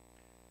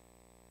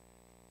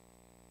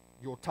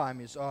 Your time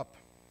is up.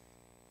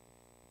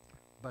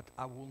 But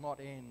I will not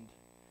end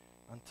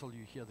until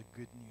you hear the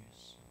good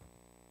news.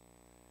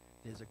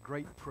 There's a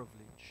great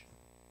privilege.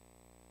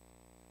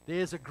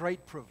 There's a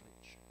great privilege.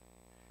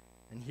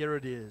 And here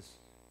it is.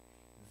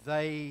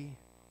 They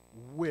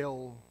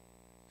will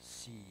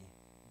see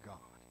God.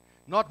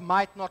 Not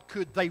might, not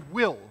could. They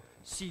will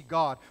see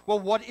God. Well,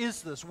 what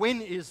is this?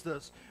 When is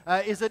this?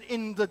 Is it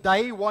in the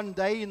day, one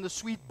day, in the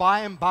sweet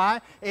by and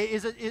by?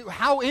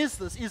 How is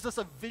this? Is this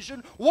a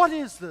vision? What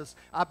is this?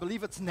 I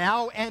believe it's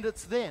now and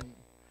it's then.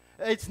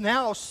 It's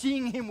now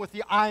seeing Him with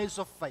the eyes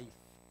of faith.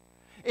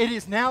 It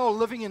is now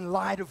living in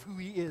light of who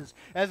He is.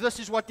 And this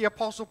is what the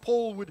Apostle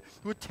Paul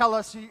would tell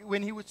us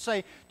when he would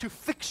say, to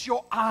fix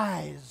your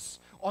eyes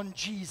on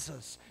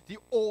Jesus, the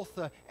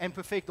author and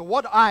perfecter.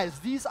 What eyes?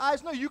 These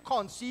eyes? No, you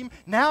can't see Him.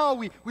 Now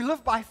we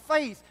live by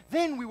faith.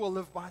 Then we will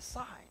live by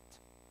sight.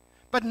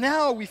 But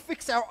now we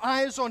fix our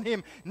eyes on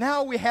Him.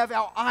 Now we have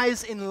our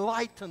eyes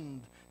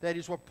enlightened. That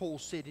is what Paul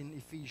said in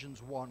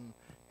Ephesians 1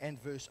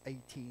 and verse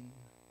 18.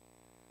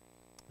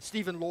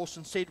 Stephen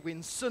Lawson said,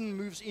 when sin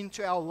moves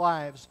into our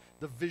lives,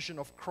 the vision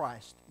of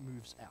Christ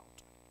moves out.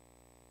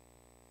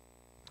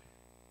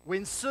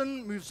 When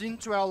sin moves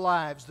into our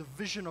lives, the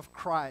vision of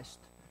Christ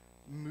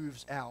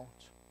moves out.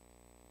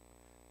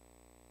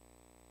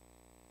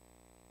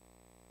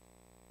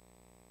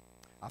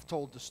 I've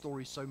told the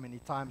story so many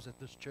times at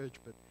this church,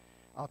 but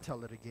I'll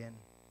tell it again.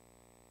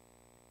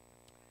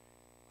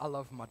 I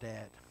love my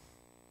dad.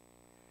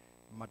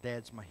 My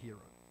dad's my hero.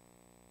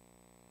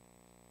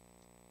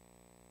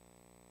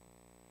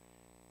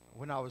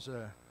 When I was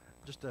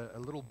just a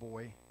little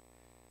boy,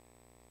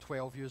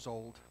 12 years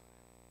old,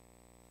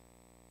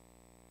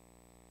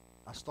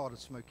 I started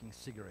smoking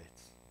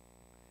cigarettes.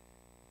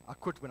 I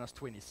quit when I was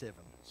 27,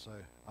 so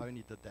I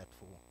only did that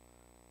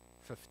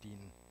for 15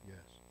 years.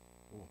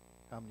 Oh,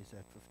 how many is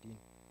that, 15?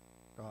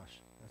 Gosh,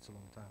 that's a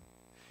long time.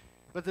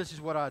 But this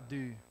is what I'd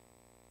do.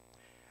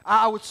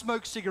 I would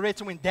smoke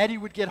cigarettes, and when Daddy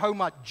would get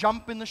home, I'd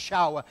jump in the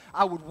shower.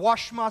 I would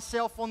wash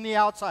myself on the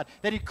outside,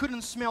 that he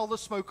couldn't smell the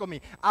smoke on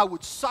me. I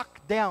would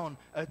suck down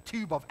a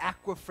tube of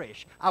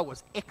Aquafresh. I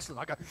was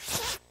excellent. I go,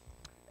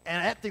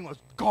 and that thing was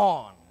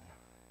gone.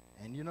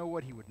 And you know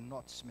what? He would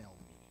not smell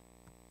me.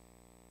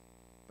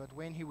 But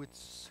when he would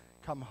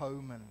come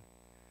home, and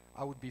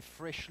I would be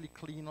freshly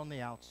clean on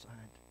the outside,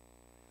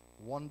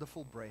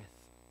 wonderful breath,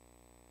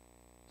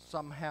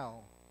 somehow,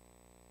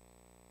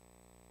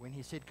 when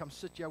he said, come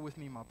sit here with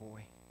me, my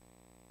boy,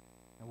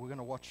 and we're going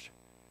to watch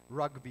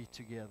rugby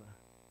together,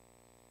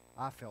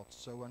 I felt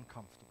so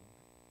uncomfortable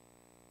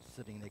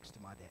sitting next to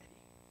my daddy,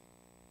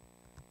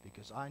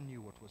 because I knew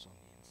what was on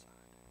the inside.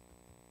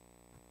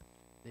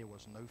 There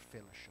was no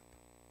fellowship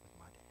with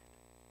my dad.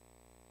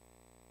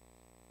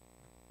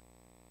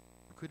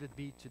 Could it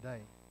be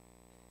today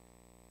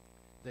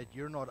that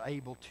you're not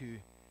able to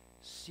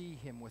see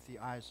Him with the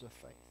eyes of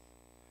faith,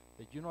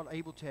 that you're not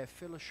able to have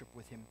fellowship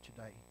with Him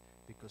today,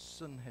 because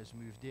sin has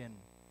moved in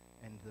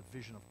and the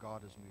vision of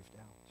God has moved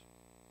out?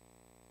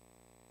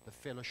 The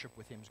fellowship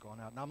with Him's gone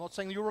out. Now, I'm not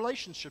saying your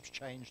relationship's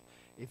changed.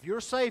 If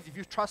you're saved, if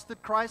you've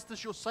trusted Christ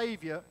as your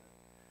Savior,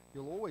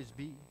 you'll always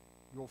be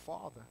your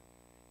father.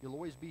 You'll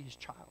always be His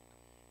child.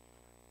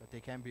 But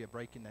there can be a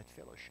break in that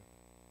fellowship,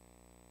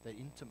 that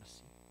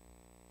intimacy.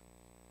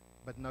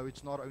 But no,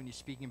 it's not only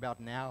speaking about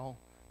now,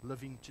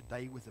 living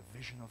today with a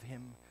vision of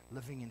Him,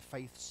 living in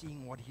faith,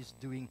 seeing what He's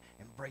doing,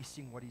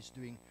 embracing what He's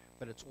doing,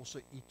 but it's also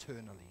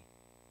eternally.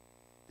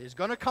 There's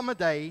going to come a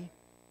day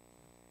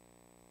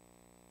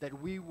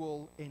that we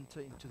will enter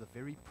into the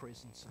very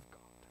presence of God.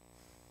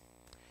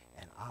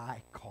 And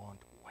I can't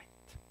wait.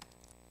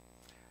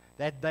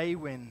 That day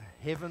when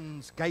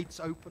heaven's gates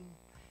open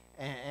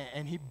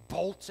and He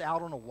bolts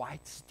out on a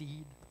white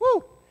steed.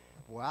 Woo!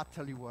 Boy, I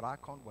tell you what, I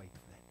can't wait for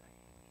that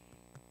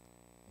day.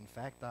 In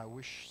fact, I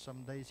wish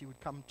some days He would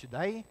come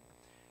today,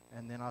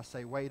 and then I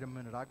say, wait a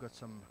minute, I've got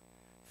some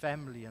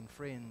family and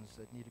friends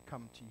that need to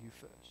come to you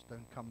first.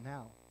 Don't come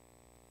now.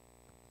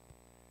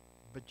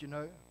 But you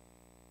know,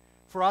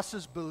 for us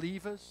as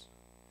believers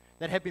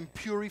that have been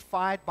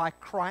purified by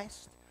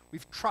Christ,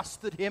 we've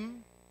trusted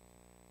Him,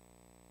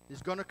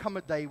 there's going to come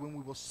a day when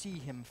we will see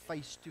Him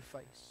face to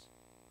face.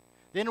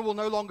 Then it will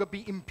no longer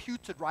be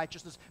imputed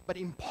righteousness, but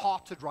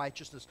imparted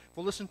righteousness.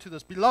 For listen to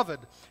this. Beloved,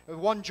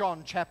 1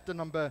 John chapter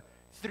number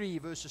 3,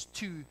 verses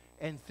 2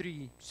 and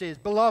 3 says,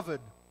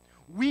 Beloved,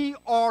 we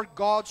are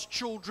God's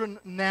children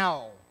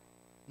now.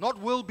 Not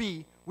will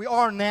be, we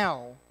are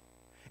now.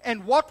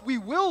 And what we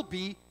will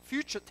be,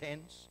 future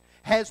tense,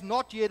 has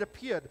not yet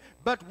appeared.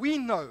 But we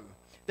know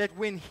that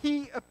when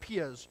He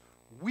appears,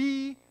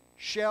 we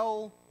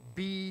shall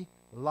be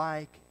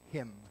like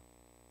Him.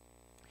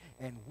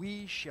 And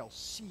we shall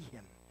see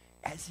Him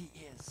as He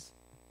is.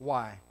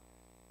 Why?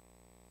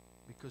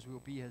 Because we'll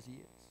be as He is.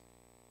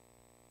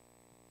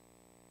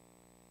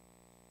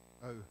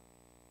 Oh,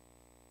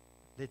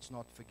 let's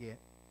not forget.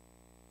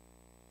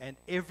 And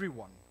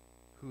everyone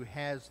who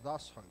has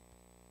thus hope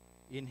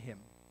in Him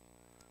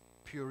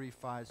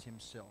purifies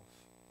himself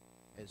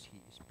as He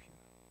is pure.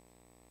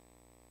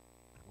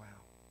 Wow.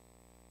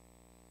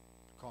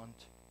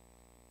 Can't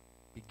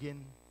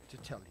begin to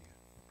tell you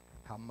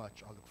how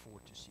much I look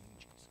forward to seeing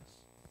Jesus.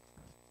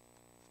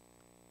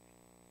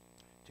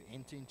 To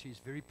enter into His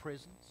very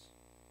presence.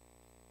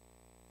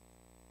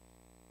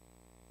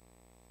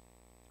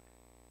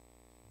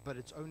 But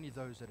it's only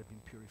those that have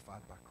been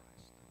purified by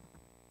Christ.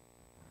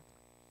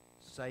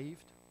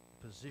 Saved,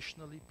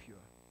 positionally pure.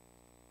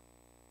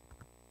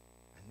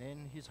 And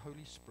then His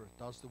Holy Spirit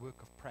does the work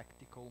of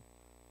practical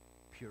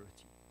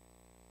purity,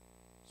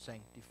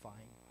 sanctifying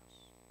us.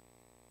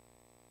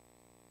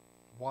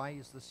 Why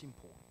is this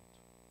important?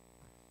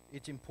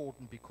 It's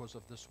important because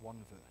of this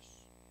one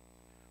verse.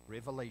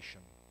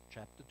 Revelation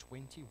chapter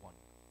 21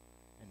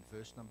 and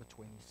verse number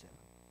 27.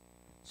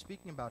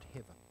 Speaking about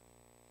heaven.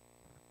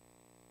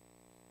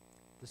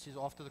 This is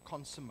after the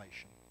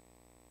consummation.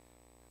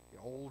 The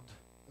old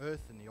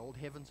earth and the old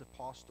heavens have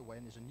passed away,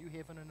 and there's a new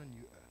heaven and a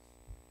new earth.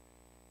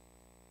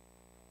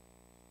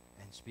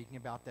 And speaking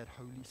about that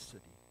holy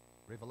city,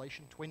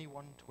 Revelation 21:27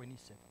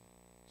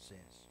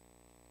 says,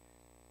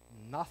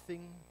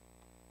 nothing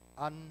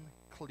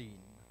unclean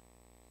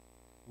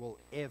will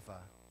ever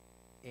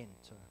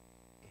enter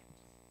it.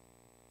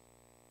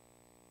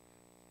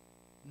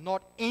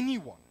 Not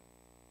anyone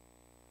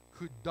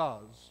who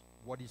does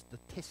what is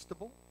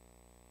detestable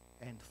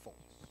and false,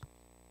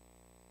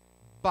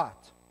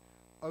 but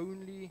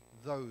only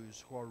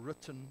those who are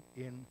written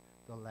in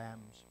the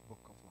Lamb's book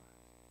of life.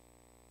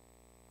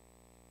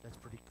 That's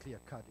pretty clear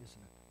cut,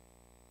 isn't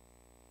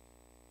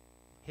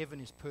it? Heaven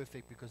is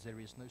perfect because there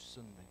is no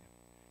sin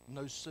there.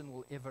 No sin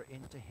will ever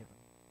enter heaven,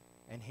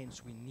 and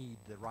hence we need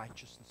the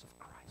righteousness of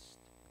Christ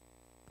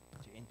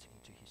to enter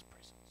into His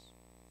presence.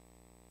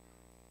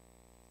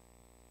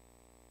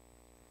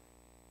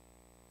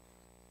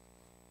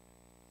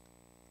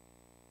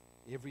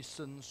 Every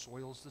sin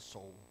soils the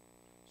soul,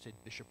 said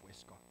Bishop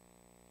Westcott.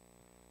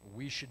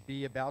 We should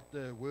be about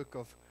the work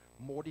of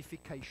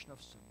mortification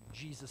of sin.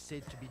 Jesus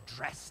said to be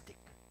drastic.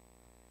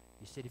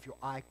 He said if your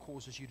eye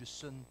causes you to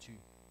sin, to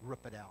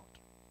rip it out.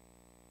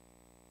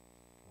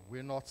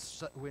 We're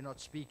not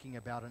speaking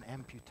about an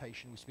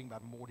amputation. We're speaking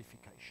about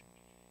mortification.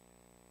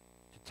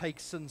 To take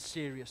sin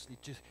seriously,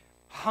 to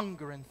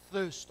hunger and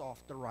thirst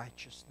after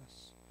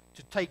righteousness,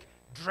 to take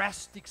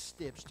drastic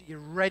steps to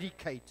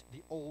eradicate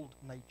the old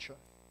nature,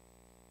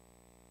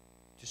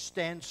 to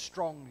stand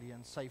strongly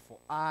and say, for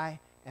I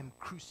am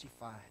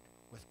crucified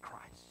with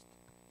Christ.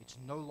 It's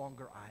no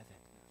longer I that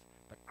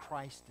live, but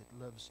Christ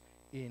that lives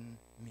in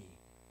me.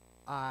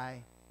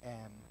 I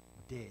am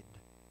dead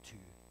to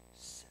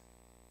sin.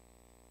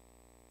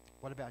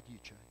 What about you,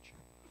 church?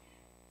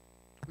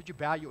 Would you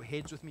bow your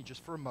heads with me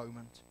just for a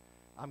moment?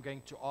 I'm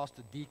going to ask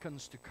the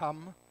deacons to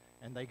come,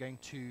 and they're going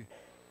to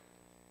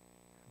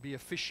be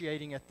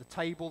officiating at the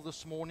table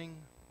this morning.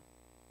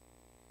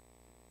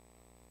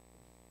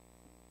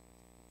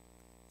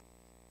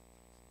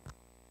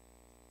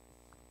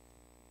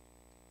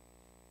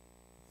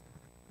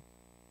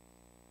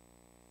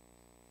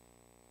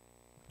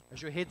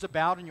 As your heads are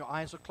bowed and your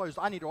eyes are closed,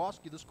 I need to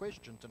ask you this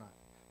question tonight,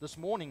 this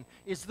morning,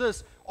 is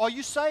this: are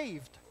you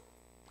saved?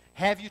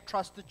 Have you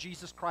trusted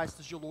Jesus Christ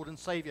as your Lord and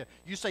Savior?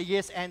 You say,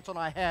 yes, Anton,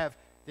 I have.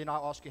 Then I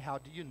ask you, how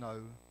do you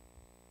know?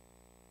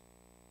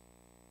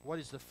 What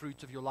is the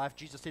fruit of your life?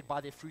 Jesus said,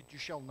 by their fruit you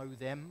shall know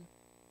them.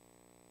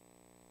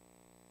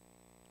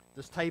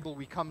 This table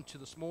we come to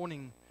this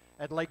morning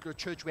at Lakewood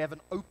Church, we have an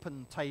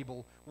open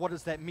table. What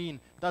does that mean?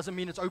 It doesn't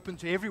mean it's open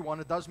to everyone.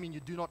 It does mean you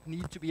do not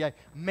need to be a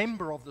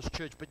member of this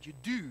church, but you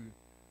do.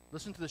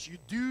 Listen to this. You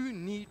do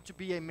need to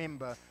be a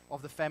member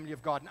of the family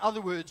of God. In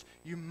other words,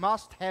 you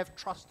must have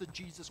trusted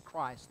Jesus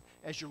Christ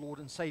as your Lord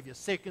and Savior.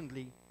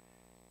 Secondly,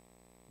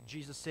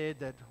 Jesus said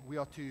that we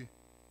are to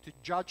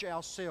judge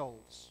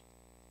ourselves,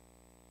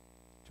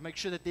 to make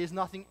sure that there's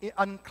nothing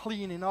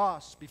unclean in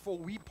us before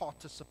we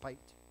participate.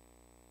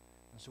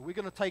 And so we're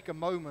going to take a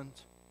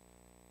moment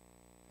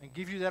and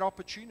give you that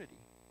opportunity.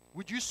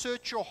 Would you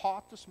search your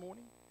heart this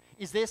morning?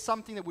 Is there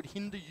something that would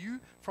hinder you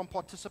from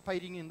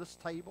participating in this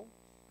table?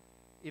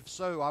 If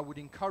so, I would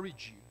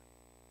encourage you,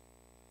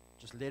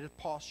 just let it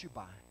pass you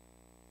by.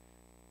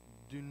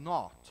 Do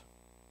not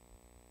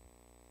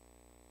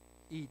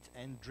eat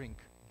and drink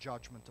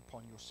judgment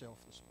upon yourself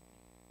this morning.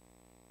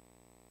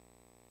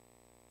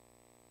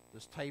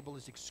 This table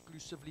is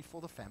exclusively for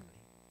the family.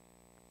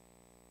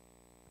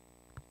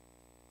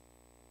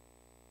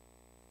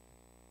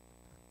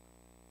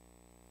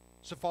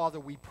 So, Father,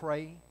 we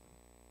pray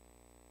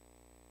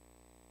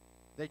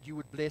that you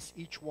would bless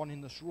each one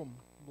in this room.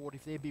 Lord,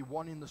 if there be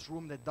one in this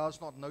room that does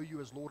not know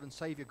you as Lord and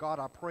Savior, God,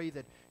 I pray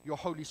that your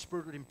Holy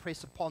Spirit would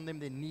impress upon them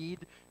their need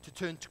to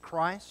turn to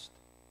Christ.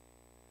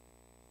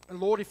 And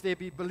Lord, if there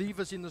be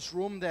believers in this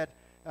room that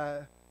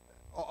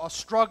are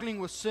struggling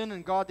with sin,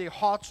 and God, their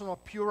hearts are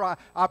not pure,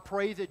 I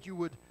pray that you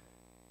would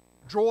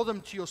draw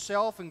them to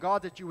yourself, and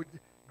God, that you would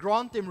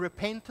grant them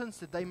repentance,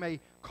 that they may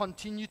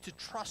continue to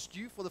trust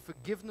you for the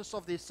forgiveness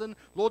of their sin.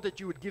 Lord, that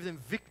you would give them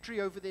victory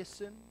over their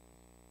sin.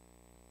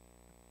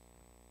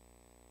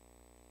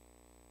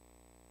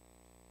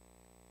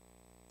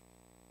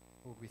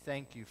 Lord, we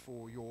thank you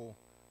for your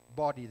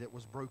body that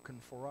was broken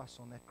for us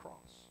on that cross.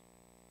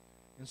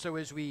 And so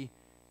as we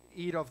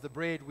eat of the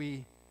bread,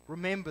 we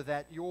remember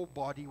that your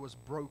body was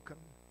broken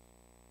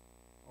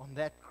on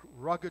that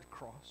rugged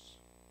cross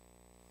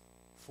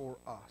for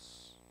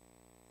us.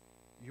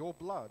 Your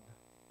blood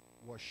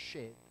was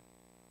shed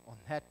on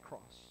that cross.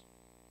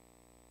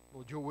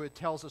 Lord, your word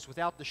tells us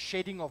without the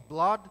shedding of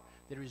blood,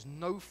 there is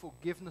no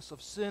forgiveness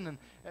of sin.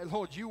 And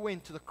Lord, you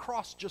went to the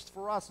cross just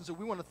for us. And so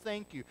we want to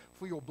thank you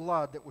for your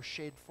blood that was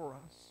shed for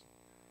us.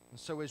 And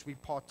so as we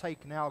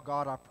partake now,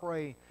 God, I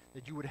pray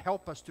that you would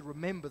help us to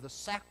remember the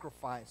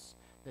sacrifice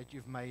that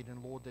you've made.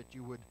 And Lord, that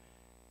you would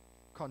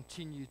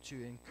continue to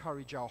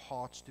encourage our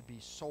hearts to be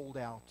sold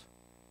out,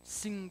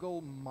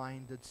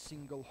 single-minded,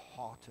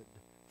 single-hearted,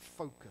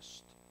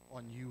 focused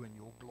on you and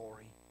your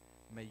glory.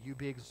 May you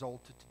be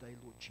exalted today,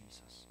 Lord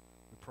Jesus.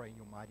 We pray in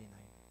your mighty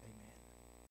name.